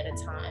one day at a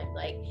time.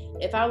 Like,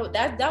 if I would,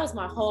 that was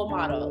my whole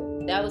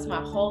motto. That was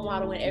my whole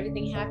motto when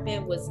everything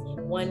happened, was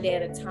one day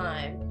at a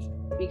time.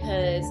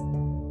 Because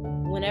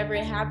whenever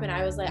it happened,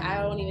 I was like,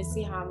 I don't even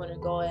see how I'm gonna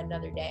go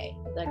another day.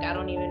 Like, I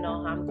don't even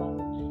know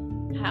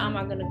how am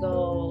I gonna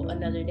go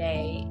another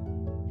day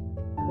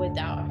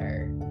without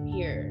her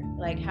here?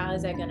 Like, how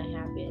is that gonna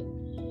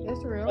happen?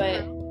 That's real.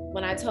 But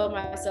when I told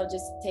myself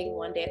just take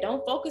one day,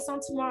 don't focus on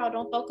tomorrow,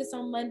 don't focus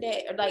on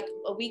Monday or like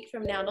a week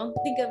from now, don't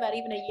think about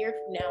even a year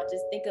from now,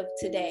 just think of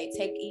today,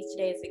 take each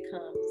day as it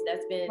comes.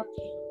 That's been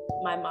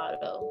my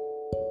motto.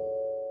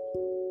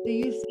 Do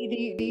you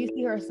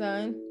see her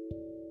son?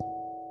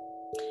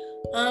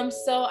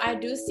 So I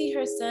do see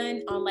her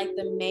son on like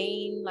the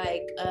main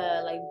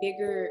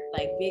bigger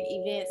big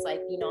events,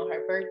 like, you know,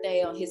 her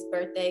birthday, on his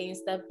birthday and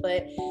stuff.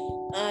 But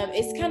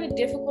it's kind of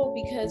difficult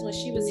because when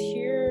she was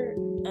here,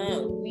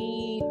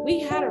 we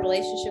had a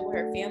relationship with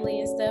her family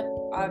and stuff,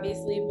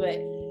 obviously, but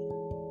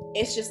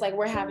it's just like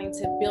we're having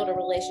to build a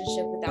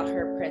relationship without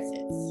her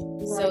presence.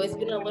 So it's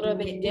been a little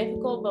bit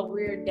difficult, but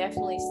we're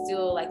definitely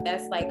still like,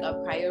 that's like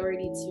a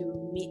priority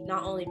to me,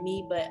 not only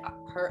me, but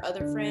her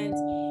other friends,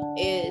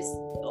 is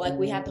like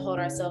we have to hold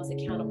ourselves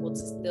accountable to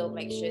still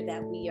make sure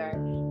that we are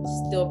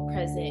still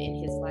present in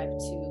his life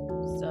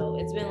too. So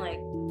it's been like,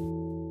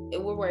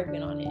 we're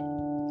working on it.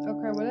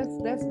 Okay, well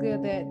that's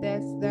good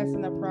that's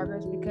in the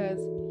progress, because,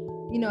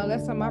 you know,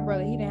 that's on my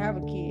brother, he didn't have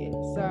a kid,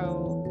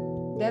 so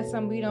that's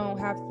something we don't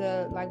have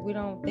to like, we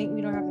don't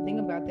have to think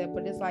about that.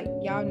 But it's like,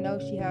 y'all know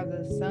she has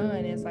a son,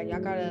 and it's like, y'all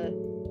gotta,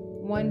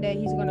 one day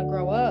he's gonna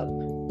grow up,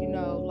 you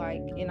know,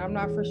 like, and I'm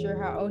not for sure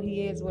how old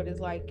he is, but it's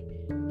like,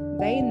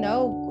 they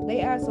know, they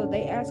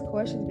ask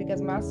questions,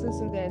 because my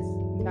sister that's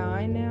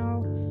 9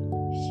 now,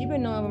 she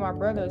been knowing my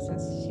brother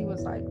since she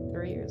was like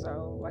 3 years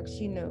old. Like,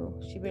 she knew,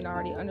 she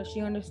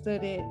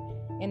understood it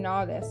and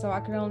all that. So I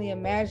can only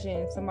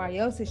imagine somebody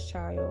else's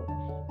child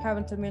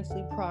having to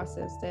mentally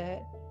process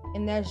that,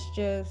 and that's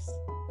just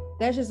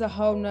a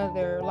whole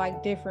nother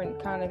like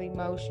different kind of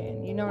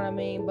emotion, you know what I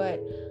mean?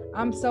 But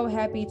I'm so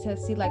happy to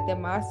see like that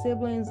my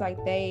siblings,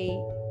 like, they,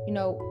 you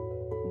know,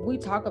 we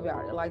talk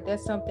about it. Like,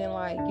 that's something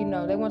like, you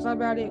know, they want to talk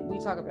about it, we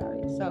talk about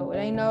it. So it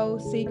ain't no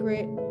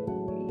secret.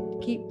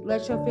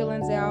 Let your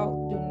feelings out.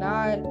 Do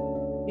not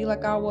be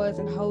like I was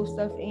and hold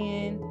stuff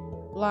in.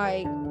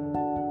 Like,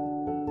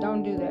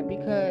 don't do that,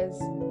 because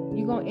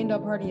you're gonna end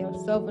up hurting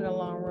yourself in the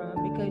long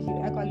run, because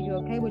you act like you're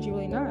okay, but you're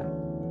really not.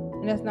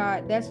 And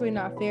that's really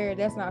not fair.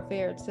 That's not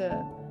fair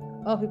to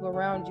other people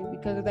around you,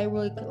 because if they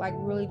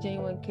really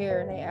genuine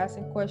care and they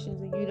asking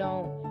questions and you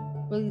don't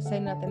really say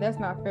nothing, that's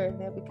not fair to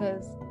them,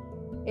 because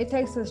it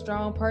takes a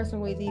strong person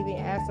to even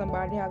ask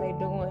somebody how they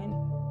doing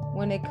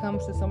when it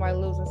comes to somebody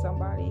losing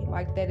somebody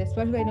like that,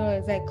 especially if they know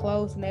it's that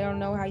close and they don't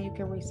know how you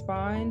can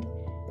respond.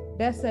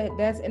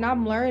 And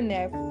I'm learning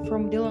that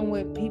from dealing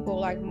with people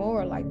like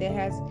more like that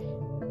has,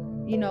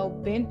 you know,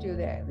 been through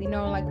that, you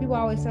know, like people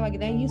always say like,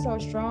 dang, you so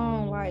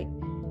strong. Like,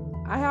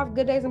 I have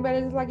good days and bad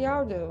days like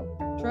y'all do.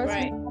 Trust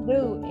me, I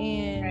do.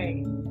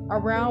 And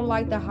around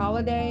like the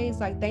holidays,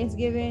 like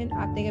Thanksgiving,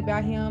 I think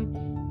about him.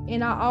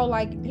 And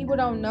like, people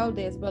don't know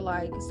this, but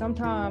like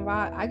sometimes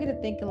I get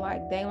to thinking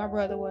like, dang, my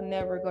brother will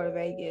never go to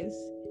Vegas.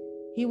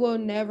 He will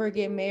never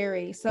get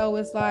married. So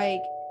it's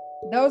like,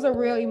 those are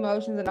real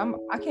emotions, and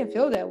I can't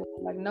feel that way.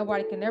 Like,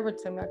 nobody can ever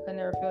tell me I can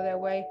never feel that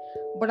way.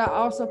 But I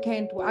also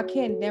can't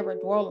never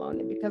dwell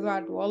on it, because if I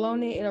dwell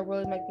on it, it'll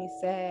really make me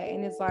sad.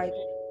 And it's like,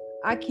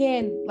 I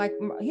can't, like,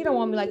 he don't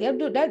want me like that.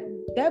 Dude, that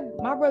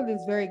my brother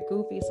is very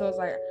goofy, so it's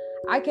like,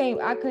 I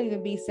couldn't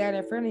even be sad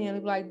in front of him.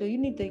 He'd be like, dude, you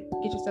need to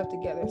get yourself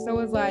together. So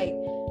it's like,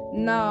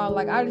 no,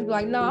 like, I just be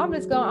like, no, I'm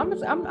just gonna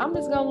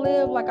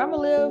live. Like, I'm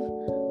gonna live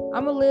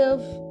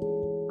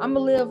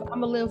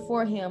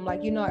for him.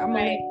 Like, you know, I'm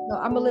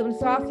gonna live. And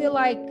so I feel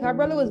like my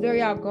brother was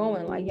very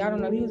outgoing. Like, y'all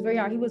don't know, he was way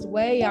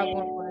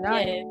outgoing for than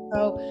I am.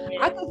 So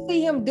I could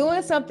see him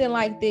doing something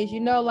like this,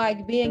 you know,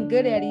 like being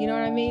good at it. You know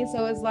what I mean?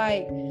 So it's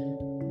like,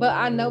 but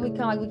I know we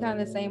kind of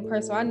the same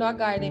person. So I know I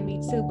got it in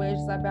me too, but it's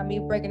just like about me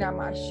breaking out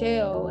my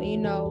shell. And, you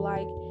know,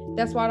 like,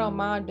 that's why I don't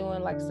mind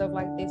doing like stuff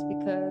like this,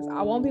 because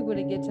I want people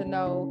to get to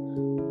know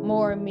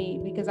more of me,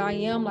 because I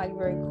am like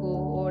very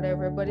cool or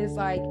whatever. But it's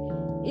like,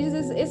 it's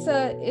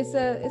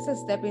a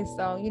stepping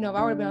stone. You know, if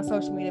I would have been on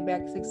social media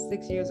back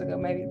six years ago,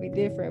 maybe it'd be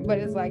different. But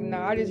it's like,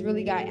 no, I just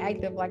really got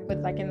active like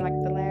in like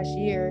the last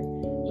year.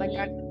 Like,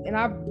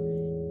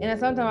 and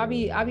sometimes I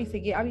be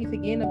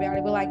forgetting about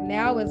it. But like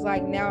now it's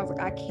like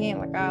I can't.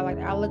 Like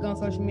I look on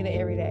social media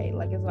every day.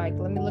 Like, it's like,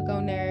 let me look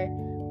on there,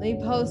 let me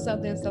post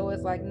something. So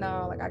it's like,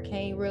 no, like I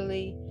can't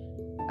really,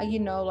 you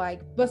know, like,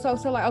 but so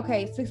like,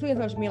 okay, 6 weeks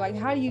on social media, like,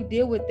 how do you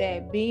deal with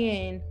that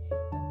being,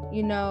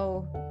 you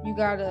know, you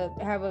gotta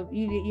have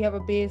you have a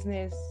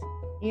business,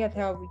 you have to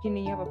have, you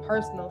know, you have a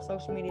personal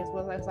social media as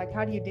well. It's like,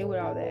 how do you deal with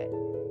all that?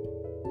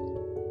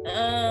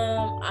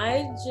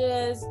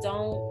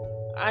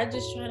 I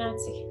just try not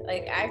to,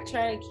 like, I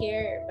try to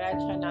care, but I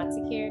try not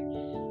to care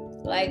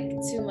like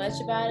too much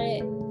about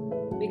it,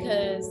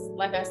 because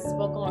like I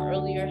spoke on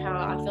earlier,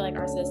 how I feel like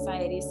our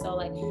society is so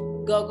like,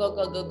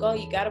 go,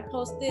 you gotta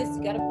post this,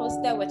 you gotta post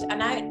that,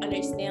 and I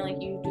understand,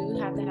 like, you do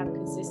have to have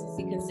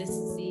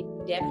consistency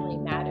definitely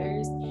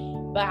matters,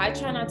 but I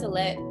try not to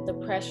let the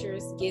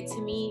pressures get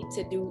to me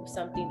to do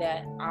something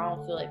that I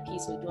don't feel like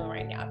peace with doing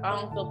right now. If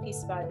I don't feel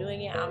peace about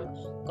doing it, I'm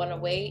gonna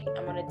wait,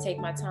 I'm gonna take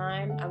my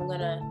time,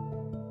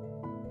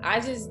 I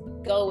just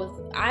go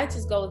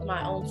with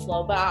my own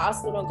flow, but I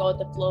also don't go with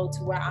the flow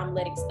to where I'm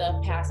letting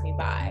stuff pass me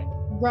by.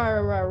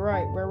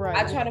 Right.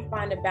 I try to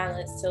find a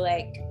balance to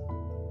like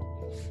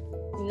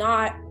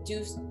not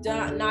just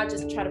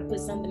try to put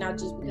something out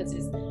just because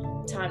it's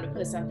time to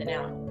put something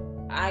out.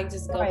 I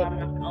just go by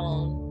my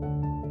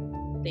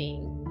own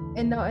thing.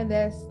 And no, and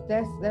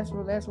that's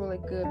really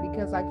good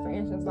because like for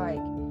instance, like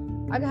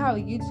I can have a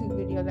YouTube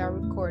video that I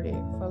recorded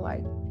for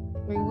like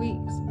 3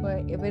 weeks,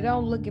 but if it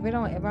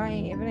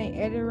ain't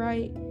edited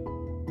right,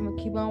 I'm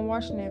gonna keep on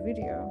watching that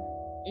video.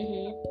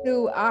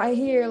 Dude, I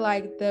hear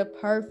like the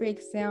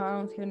perfect sound. I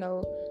don't hear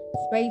no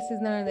spaces,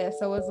 none of that.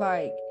 So I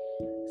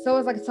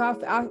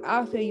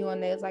feel you on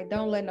that. It's like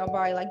don't let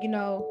nobody like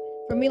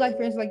for me like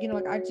for instance like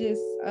like I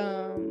just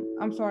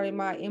I'm sorry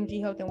my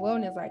MG Health and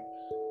Wellness like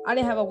I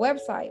didn't have a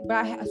website,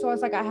 but so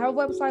it's like I have a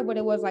website, but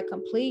it was like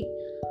complete.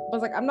 But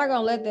it's like I'm not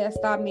gonna let that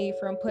stop me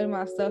from putting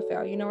my stuff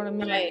out. You know what I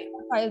mean? Right.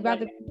 Like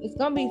it's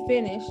gonna be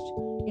finished,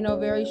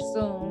 very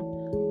soon.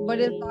 But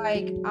it's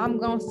like I'm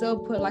gonna still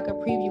put like a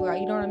preview out.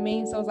 You know what I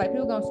mean? So it's like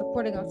people gonna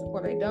support it, gonna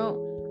support it. They don't.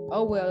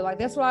 Oh well, like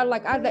that's why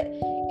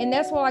and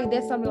that's why like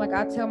that's something like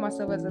I tell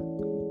myself as a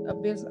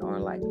business owner,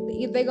 like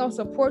if they gonna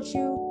support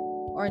you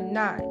or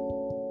not,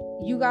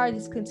 you gotta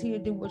just continue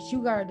to do what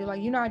you gotta do. Like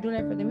you're not doing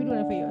it for them, you're doing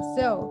it for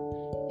yourself.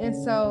 And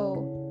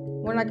so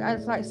when like I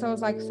like so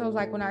it's like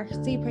when I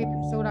see paper,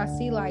 so when I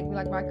see like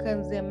my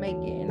cousins them make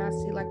it, and I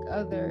see like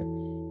other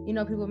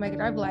people make it,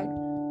 I be like,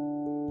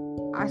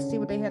 I see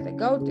what they had to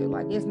go through.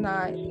 Like it's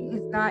not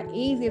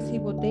easy as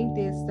people think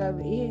this stuff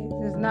is.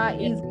 It's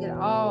not easy at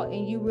all,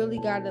 and you really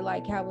got to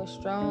like have a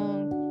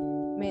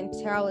strong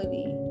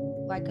mentality,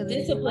 like cause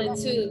discipline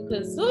too,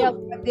 cause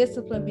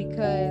discipline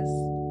because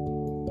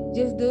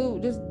just do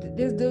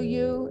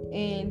you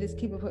and just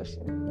keep it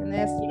pushing, and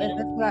that's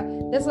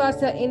what I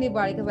tell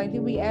anybody. Cause like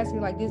people be asking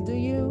me like, just do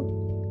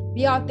you,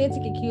 be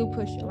authentic and keep it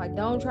pushing. Like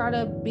don't try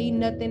to be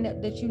nothing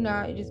that you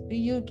not. Just be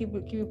you, keep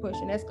it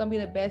pushing. That's gonna be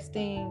the best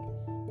thing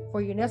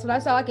for you. And that's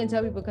all I can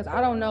tell people because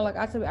I don't know. Like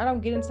I don't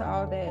get into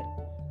all that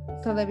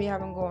stuff that be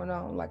having going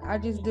on. Like I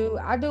do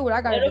what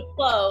I gotta do. It'll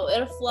flow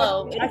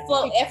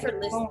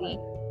effortlessly.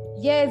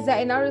 Yeah,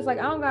 exactly. And I was like,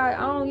 I don't really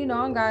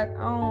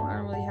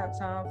have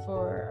time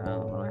for I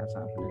don't have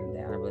time for none of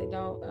that. I really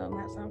don't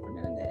have time for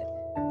none of that.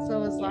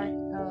 So it's like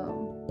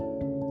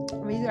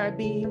you gotta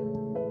be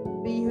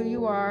who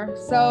you are.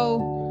 So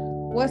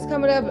what's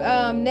coming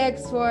up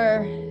next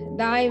for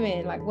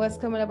Diamond? Like what's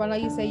coming up? I know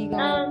you say you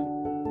gonna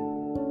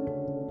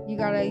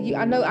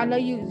I know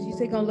you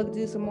say gonna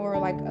do some more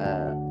like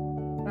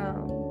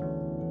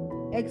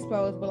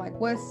expos, but like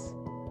what's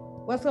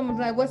something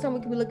we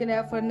can be looking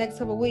at for the next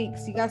couple of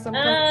weeks? You got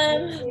something?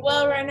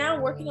 Well, right now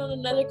I'm working on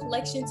another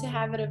collection to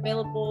have it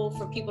available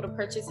for people to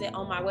purchase it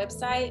on my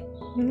website.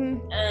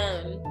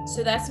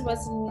 So that's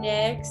what's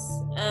next.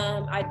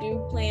 I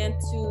do plan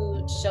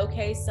to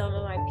showcase some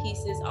of my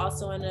pieces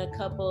also in a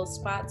couple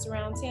spots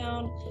around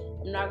town.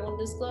 I'm not going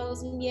to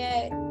disclose them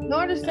yet. No,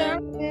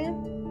 understand.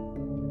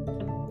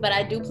 But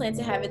I do plan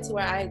to have it to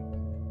where I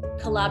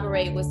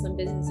collaborate with some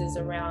businesses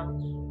around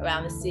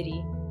the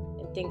city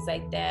and things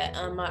like that.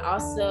 I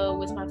also,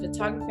 with my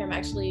photography, I'm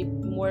actually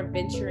more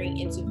venturing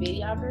into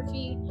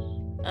videography.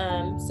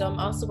 So I'm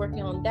also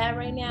working on that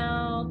right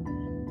now.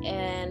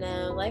 And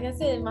like I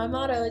said, my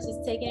motto is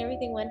just taking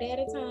everything one day at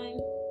a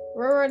time.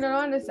 Right. No,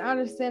 I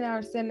understand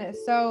that.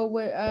 So,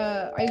 what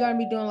are you gonna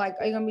be doing? Like,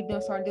 are you gonna be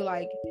starting to do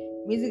like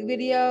music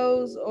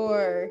videos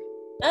or?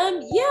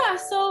 Yeah.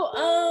 So,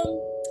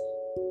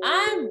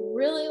 I'm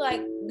really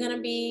like gonna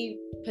be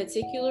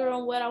particular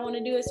on what I want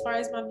to do as far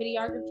as my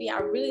videography. I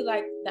really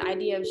like the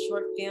idea of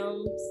short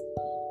films.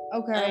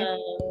 Okay.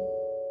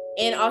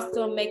 And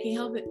also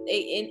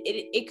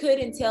it could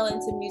entail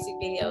into music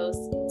videos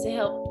to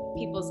help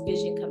people's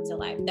vision come to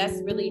life.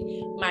 That's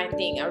really my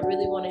thing. I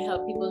really want to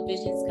help people's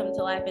visions come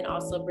to life and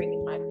also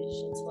bringing my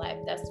vision to life.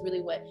 That's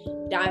really what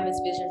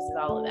Diamond's Visions is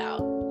all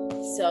about.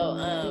 So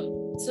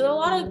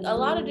a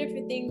lot of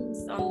different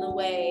things on the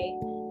way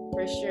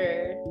for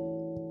sure.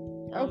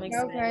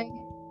 Okay.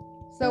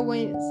 So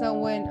when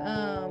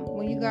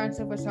you got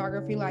into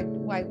photography, like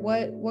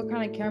what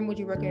kind of camera would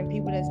you recommend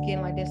people that's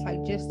getting like this,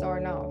 like just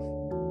starting off?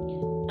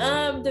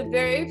 The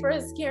very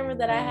first camera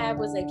that I had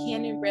was a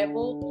Canon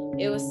Rebel.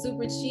 It was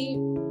super cheap.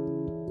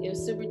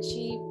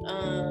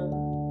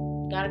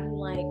 Got it from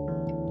like,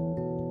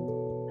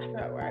 I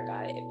forgot where I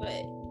got it,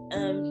 but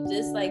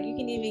just like you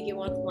can even get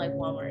one from like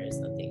Walmart or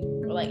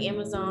something, or like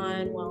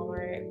Amazon,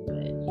 Walmart.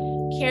 But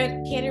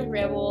Canon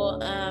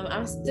Rebel.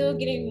 I'm still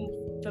getting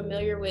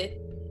familiar with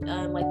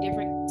like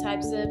different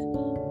types of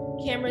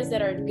cameras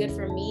that are good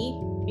for me,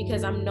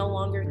 because I'm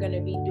not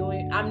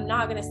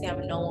gonna say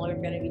I'm no longer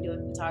gonna be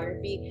doing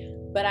photography,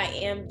 but I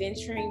am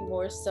venturing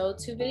more so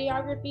to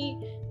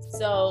videography.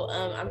 So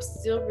I'm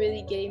still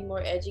really getting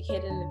more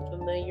educated and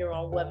familiar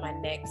on what my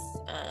next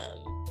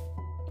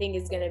thing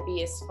is gonna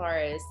be as far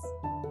as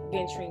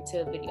venturing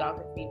to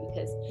videography,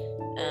 because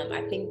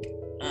I think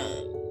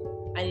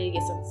I need to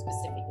get something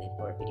specifically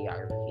for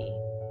videography,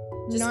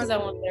 just because I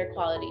want better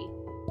quality.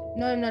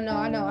 No, I know.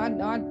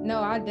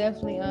 I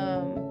definitely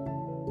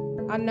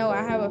I know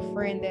I have a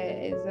friend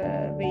that is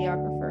a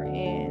videographer,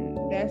 and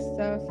that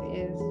stuff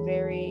is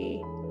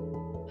very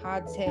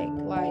high tech.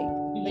 Like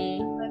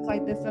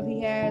the stuff he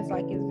has,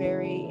 like is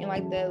very, and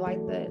like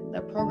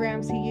the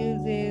programs he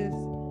uses,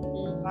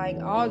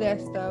 like all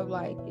that stuff.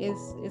 Like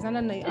it's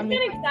not. It's been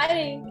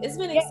exciting. It's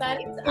been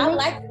exciting. I really,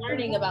 like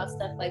learning about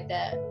stuff like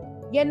that.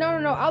 Yeah, no.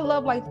 I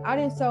love like I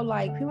didn't so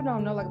like people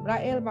don't know like, but I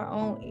edited my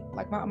own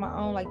like my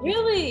own like.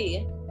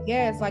 Really?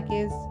 Yeah, it's like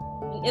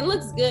it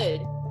looks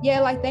good.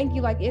 Yeah, like thank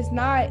you. Like it's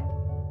not.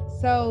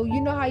 So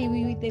you know how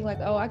you think like,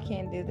 oh, I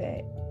can't do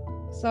that.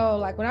 So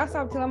like when I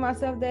stopped telling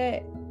myself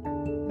that,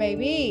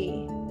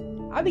 baby,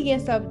 I be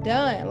getting stuff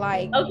done.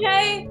 Like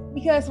okay.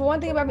 Because one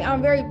thing about me, I'm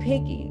very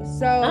picky.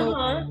 So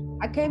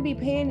I can't be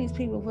paying these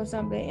people for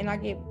something and I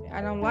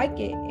don't like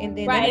it. And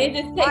then it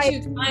just takes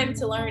you time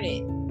to learn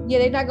it. Yeah,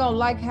 they're not gonna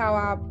like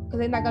because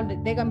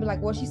they're gonna be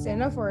like, well, she's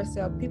standing up for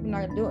herself. People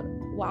not gonna do it.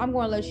 Well, I'm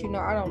gonna let you know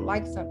I don't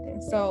like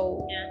something.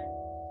 So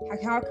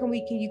like how can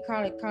you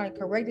kind of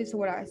correct it to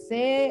what I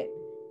said?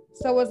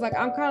 So it's like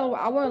I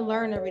want to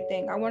learn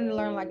everything. I want to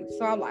learn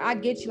so I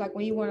get you like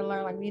when you want to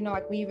learn like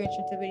when you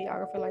venture into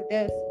videography like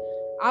this.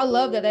 I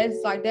love that.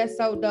 That's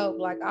so dope.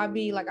 Like I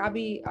be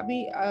watching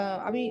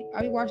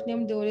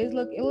them do it. It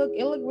look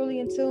really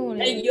in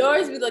tune. And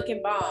yours be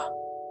looking bomb.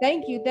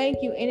 Thank you. And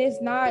it's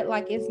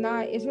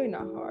really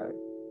not hard.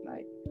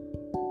 Like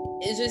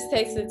it just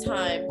takes the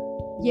time.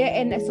 Yeah,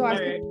 and so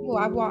I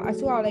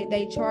saw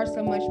they charge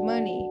so much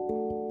money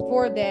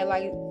for that,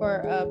 like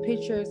for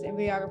pictures and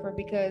videographer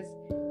because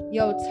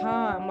your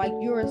time, like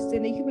you can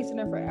be sitting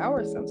there for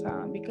hours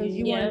sometimes because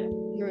you want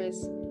to hear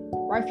is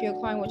right for your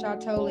client, which I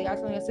totally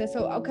understand.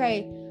 So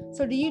okay,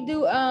 so do you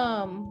do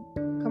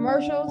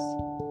commercials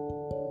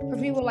for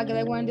people like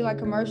they want to do like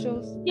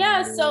commercials?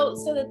 Yeah, so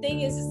the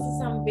thing is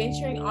I'm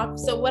venturing off.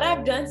 So what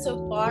I've done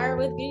so far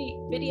with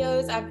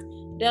videos, I've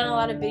done a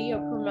lot of video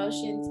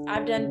promotions.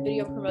 I've done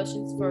video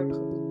promotions for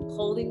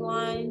clothing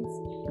lines.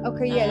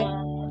 Okay, yeah,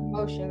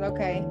 promotions.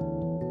 Okay.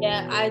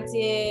 Yeah, I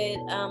did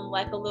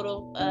like a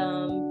little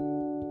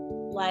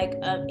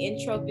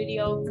intro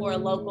video for a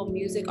local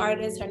music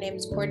artist. Her name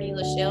is Courtney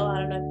Lachelle. I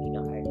don't know if you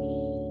know her.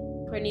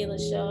 Courtney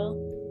Lachelle.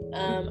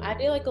 I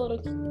did like a little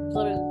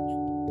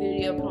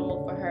video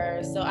promo for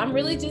her. So I'm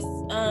really just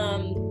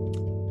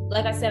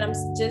like I said, I'm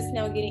just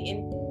now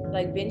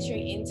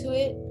venturing into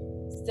it.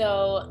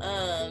 So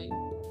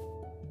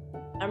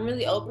I'm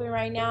really open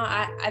right now.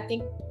 I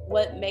think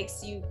what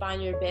makes you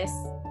find your best,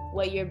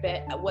 what you're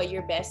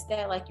best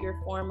at, like your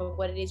form of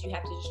what it is, you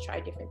have to just try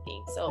different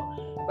things. So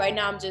right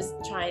now I'm just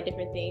trying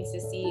different things to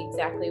see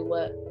exactly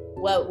what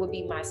would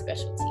be my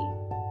specialty.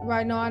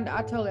 Right. No, I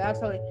totally.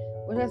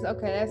 Well, that's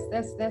okay.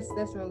 That's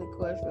really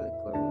cool. It's really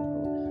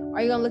cool.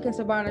 Are you gonna look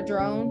into buying a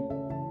drone?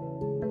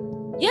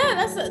 Yeah,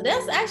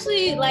 that's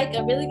actually like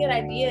a really good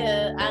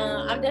idea.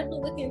 I'm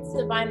definitely looking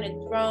into buying a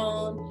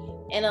drone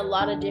and a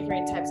lot of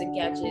different types of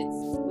gadgets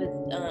with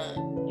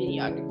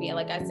videography. And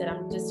like I said,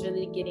 I'm just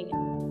really getting.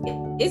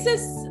 It's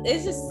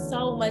just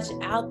so much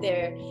out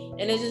there,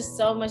 and it's just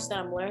so much that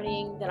I'm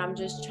learning that I'm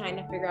just trying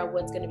to figure out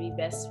what's gonna be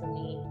best for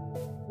me.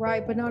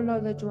 Right, but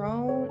no, the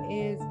drone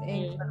is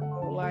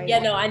incredible. Like yeah,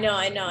 no, I know.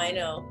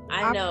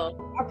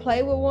 I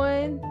played with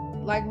one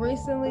like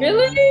recently.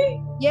 Really?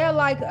 Yeah,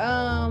 like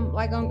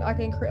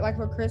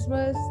for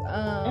Christmas.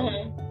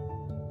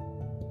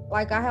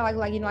 Like I had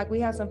like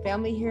we had some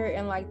family here,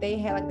 and like they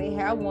had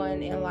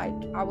one, and like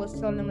I was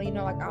telling them, I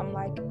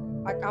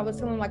was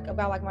telling them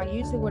about like my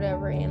YouTube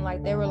whatever, and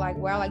like they were like,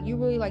 wow, like you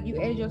really like you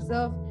edit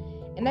yourself,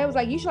 and they was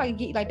like you should like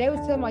get they was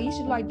telling me like you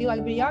should like do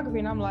like videography,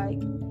 and I'm like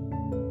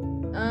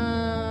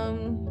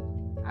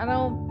I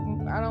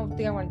don't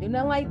think I want to do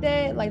nothing like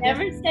that. Like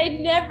never say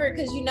never,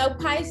 because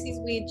Pisces,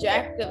 we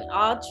jack of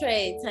all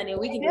trades, honey.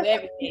 We can do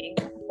everything.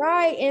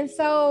 Right. And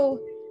so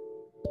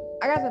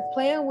I got to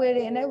playing with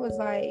it, and they was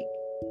like,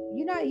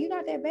 you're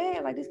not that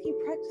bad. Like just keep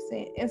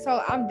practicing. And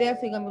so I'm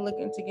definitely gonna be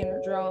looking to get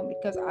a drone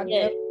because I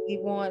definitely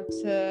want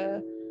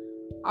to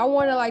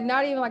like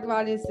not even like if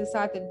I just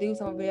decide to do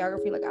some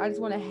videography, like I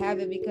just want to have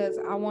it because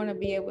I want to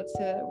be able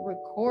to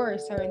record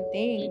certain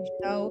things,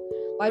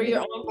 like for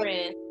your own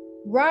brand.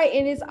 Right.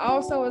 And it's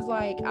also is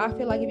like I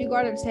feel like if you go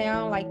out of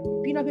town, like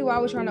people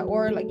always trying to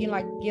order get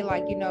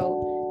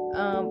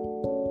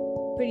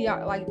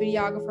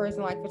videographers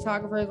and like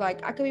photographers.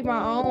 Like I could be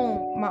my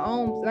own.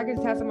 I could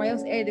just have somebody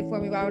else edit it for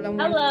me, but I don't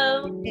want.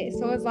 Hello.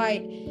 So it's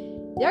like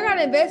y'all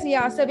gotta invest in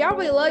yourself. Y'all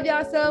really love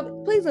yourself.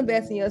 Please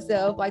invest in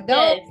yourself. Like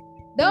don't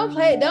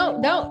play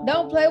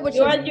with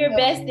your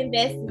best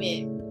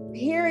investment.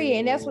 Period.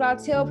 And that's what I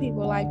tell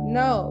people. Like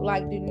no,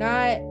 like do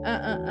not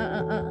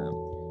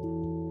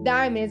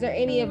Diamond, is there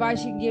any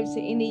advice you can give to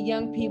any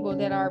young people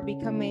that are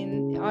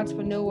becoming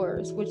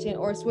entrepreneurs, switching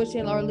or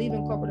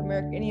leaving corporate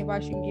America? Any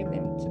advice you can give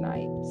them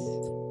tonight?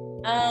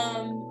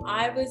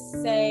 I would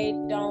say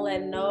don't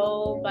let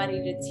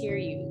nobody deter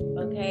you.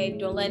 Okay,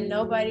 don't let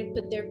nobody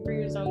put their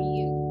fears on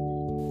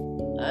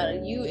you.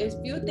 If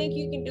you think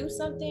you can do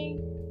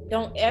something,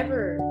 don't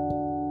ever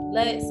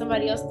let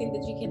somebody else think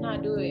that you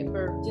cannot do it.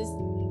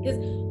 Because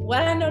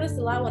what I noticed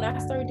a lot when I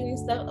started doing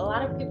stuff, a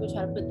lot of people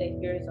try to put their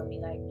fears on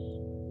me, like,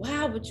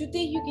 wow, but you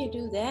think you can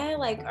do that?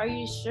 Like, are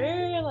you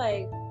sure?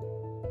 Like,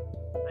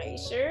 are you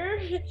sure?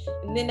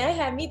 And then that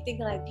had me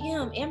thinking like,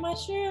 damn, am I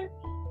sure?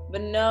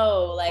 But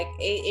no, like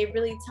it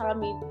really taught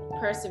me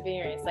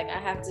perseverance. Like I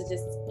have to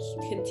just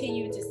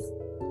continue to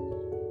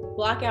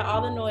block out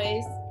all the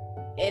noise.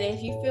 And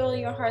if you feel in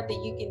your heart that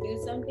you can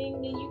do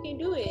something, then you can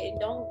do it.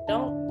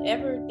 Don't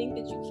ever think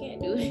that you can't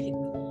do it.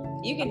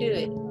 You can do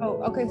it. Oh,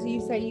 okay. So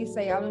you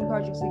say, I didn't call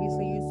you. So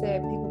you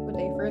said people put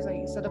their fears on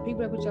you. So the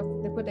people that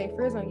put their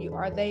fears on you,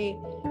 are they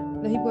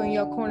the people in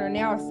your corner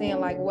now saying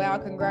like, wow,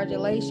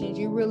 congratulations,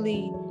 you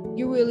really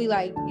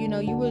like, you know,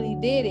 you really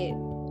did it?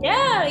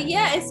 Yeah.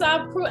 And so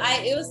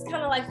it was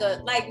kind of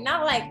like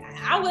not like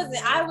I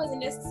wasn't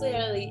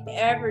necessarily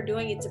ever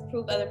doing it to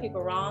prove other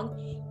people wrong.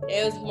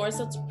 It was more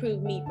so to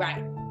prove me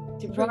right,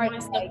 to prove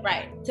myself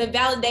right, to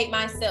validate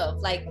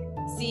myself. Like,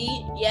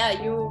 see,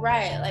 yeah, you were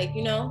right. Like,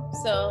 you know,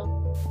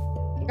 so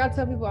I gotta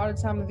tell people all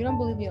the time, if you don't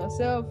believe in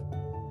yourself,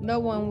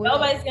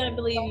 nobody's gonna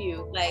believe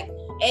you. Like,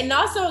 and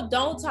also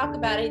don't talk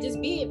about it, just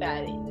be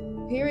about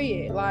it.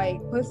 Period. Like,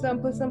 put some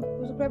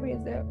pepper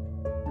in yourself.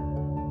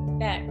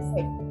 Facts.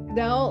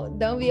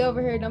 Don't be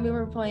over here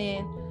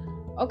playing.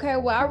 Okay,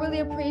 well, I really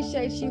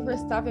appreciate you for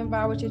stopping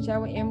by with Chit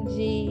Chat with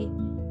MG.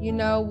 You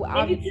know,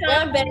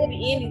 anytime,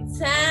 baby,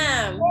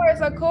 anytime.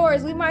 Of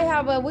course. I might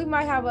have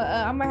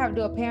to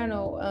do a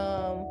panel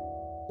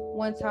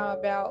one time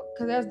about,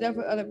 because there's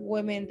definitely other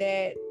women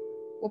that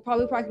will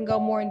probably can go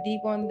more in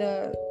deep on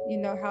the, you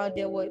know, how to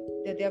deal with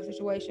the death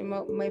situation.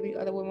 Maybe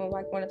other women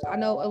I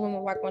know other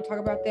women want to talk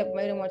about that, but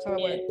maybe they want to talk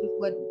about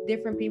with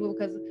different people,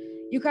 because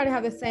you kind of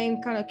have the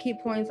same kind of key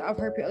points I've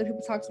heard other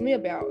people talk to me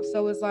about.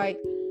 So it's like,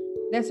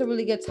 that's a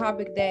really good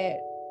topic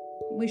that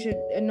we should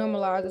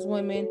normalize as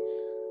women.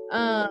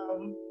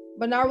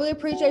 But no, I really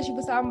appreciate you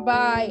for stopping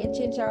by and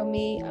chit chat with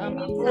me. Anytime.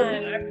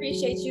 I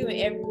appreciate you in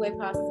every way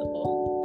possible.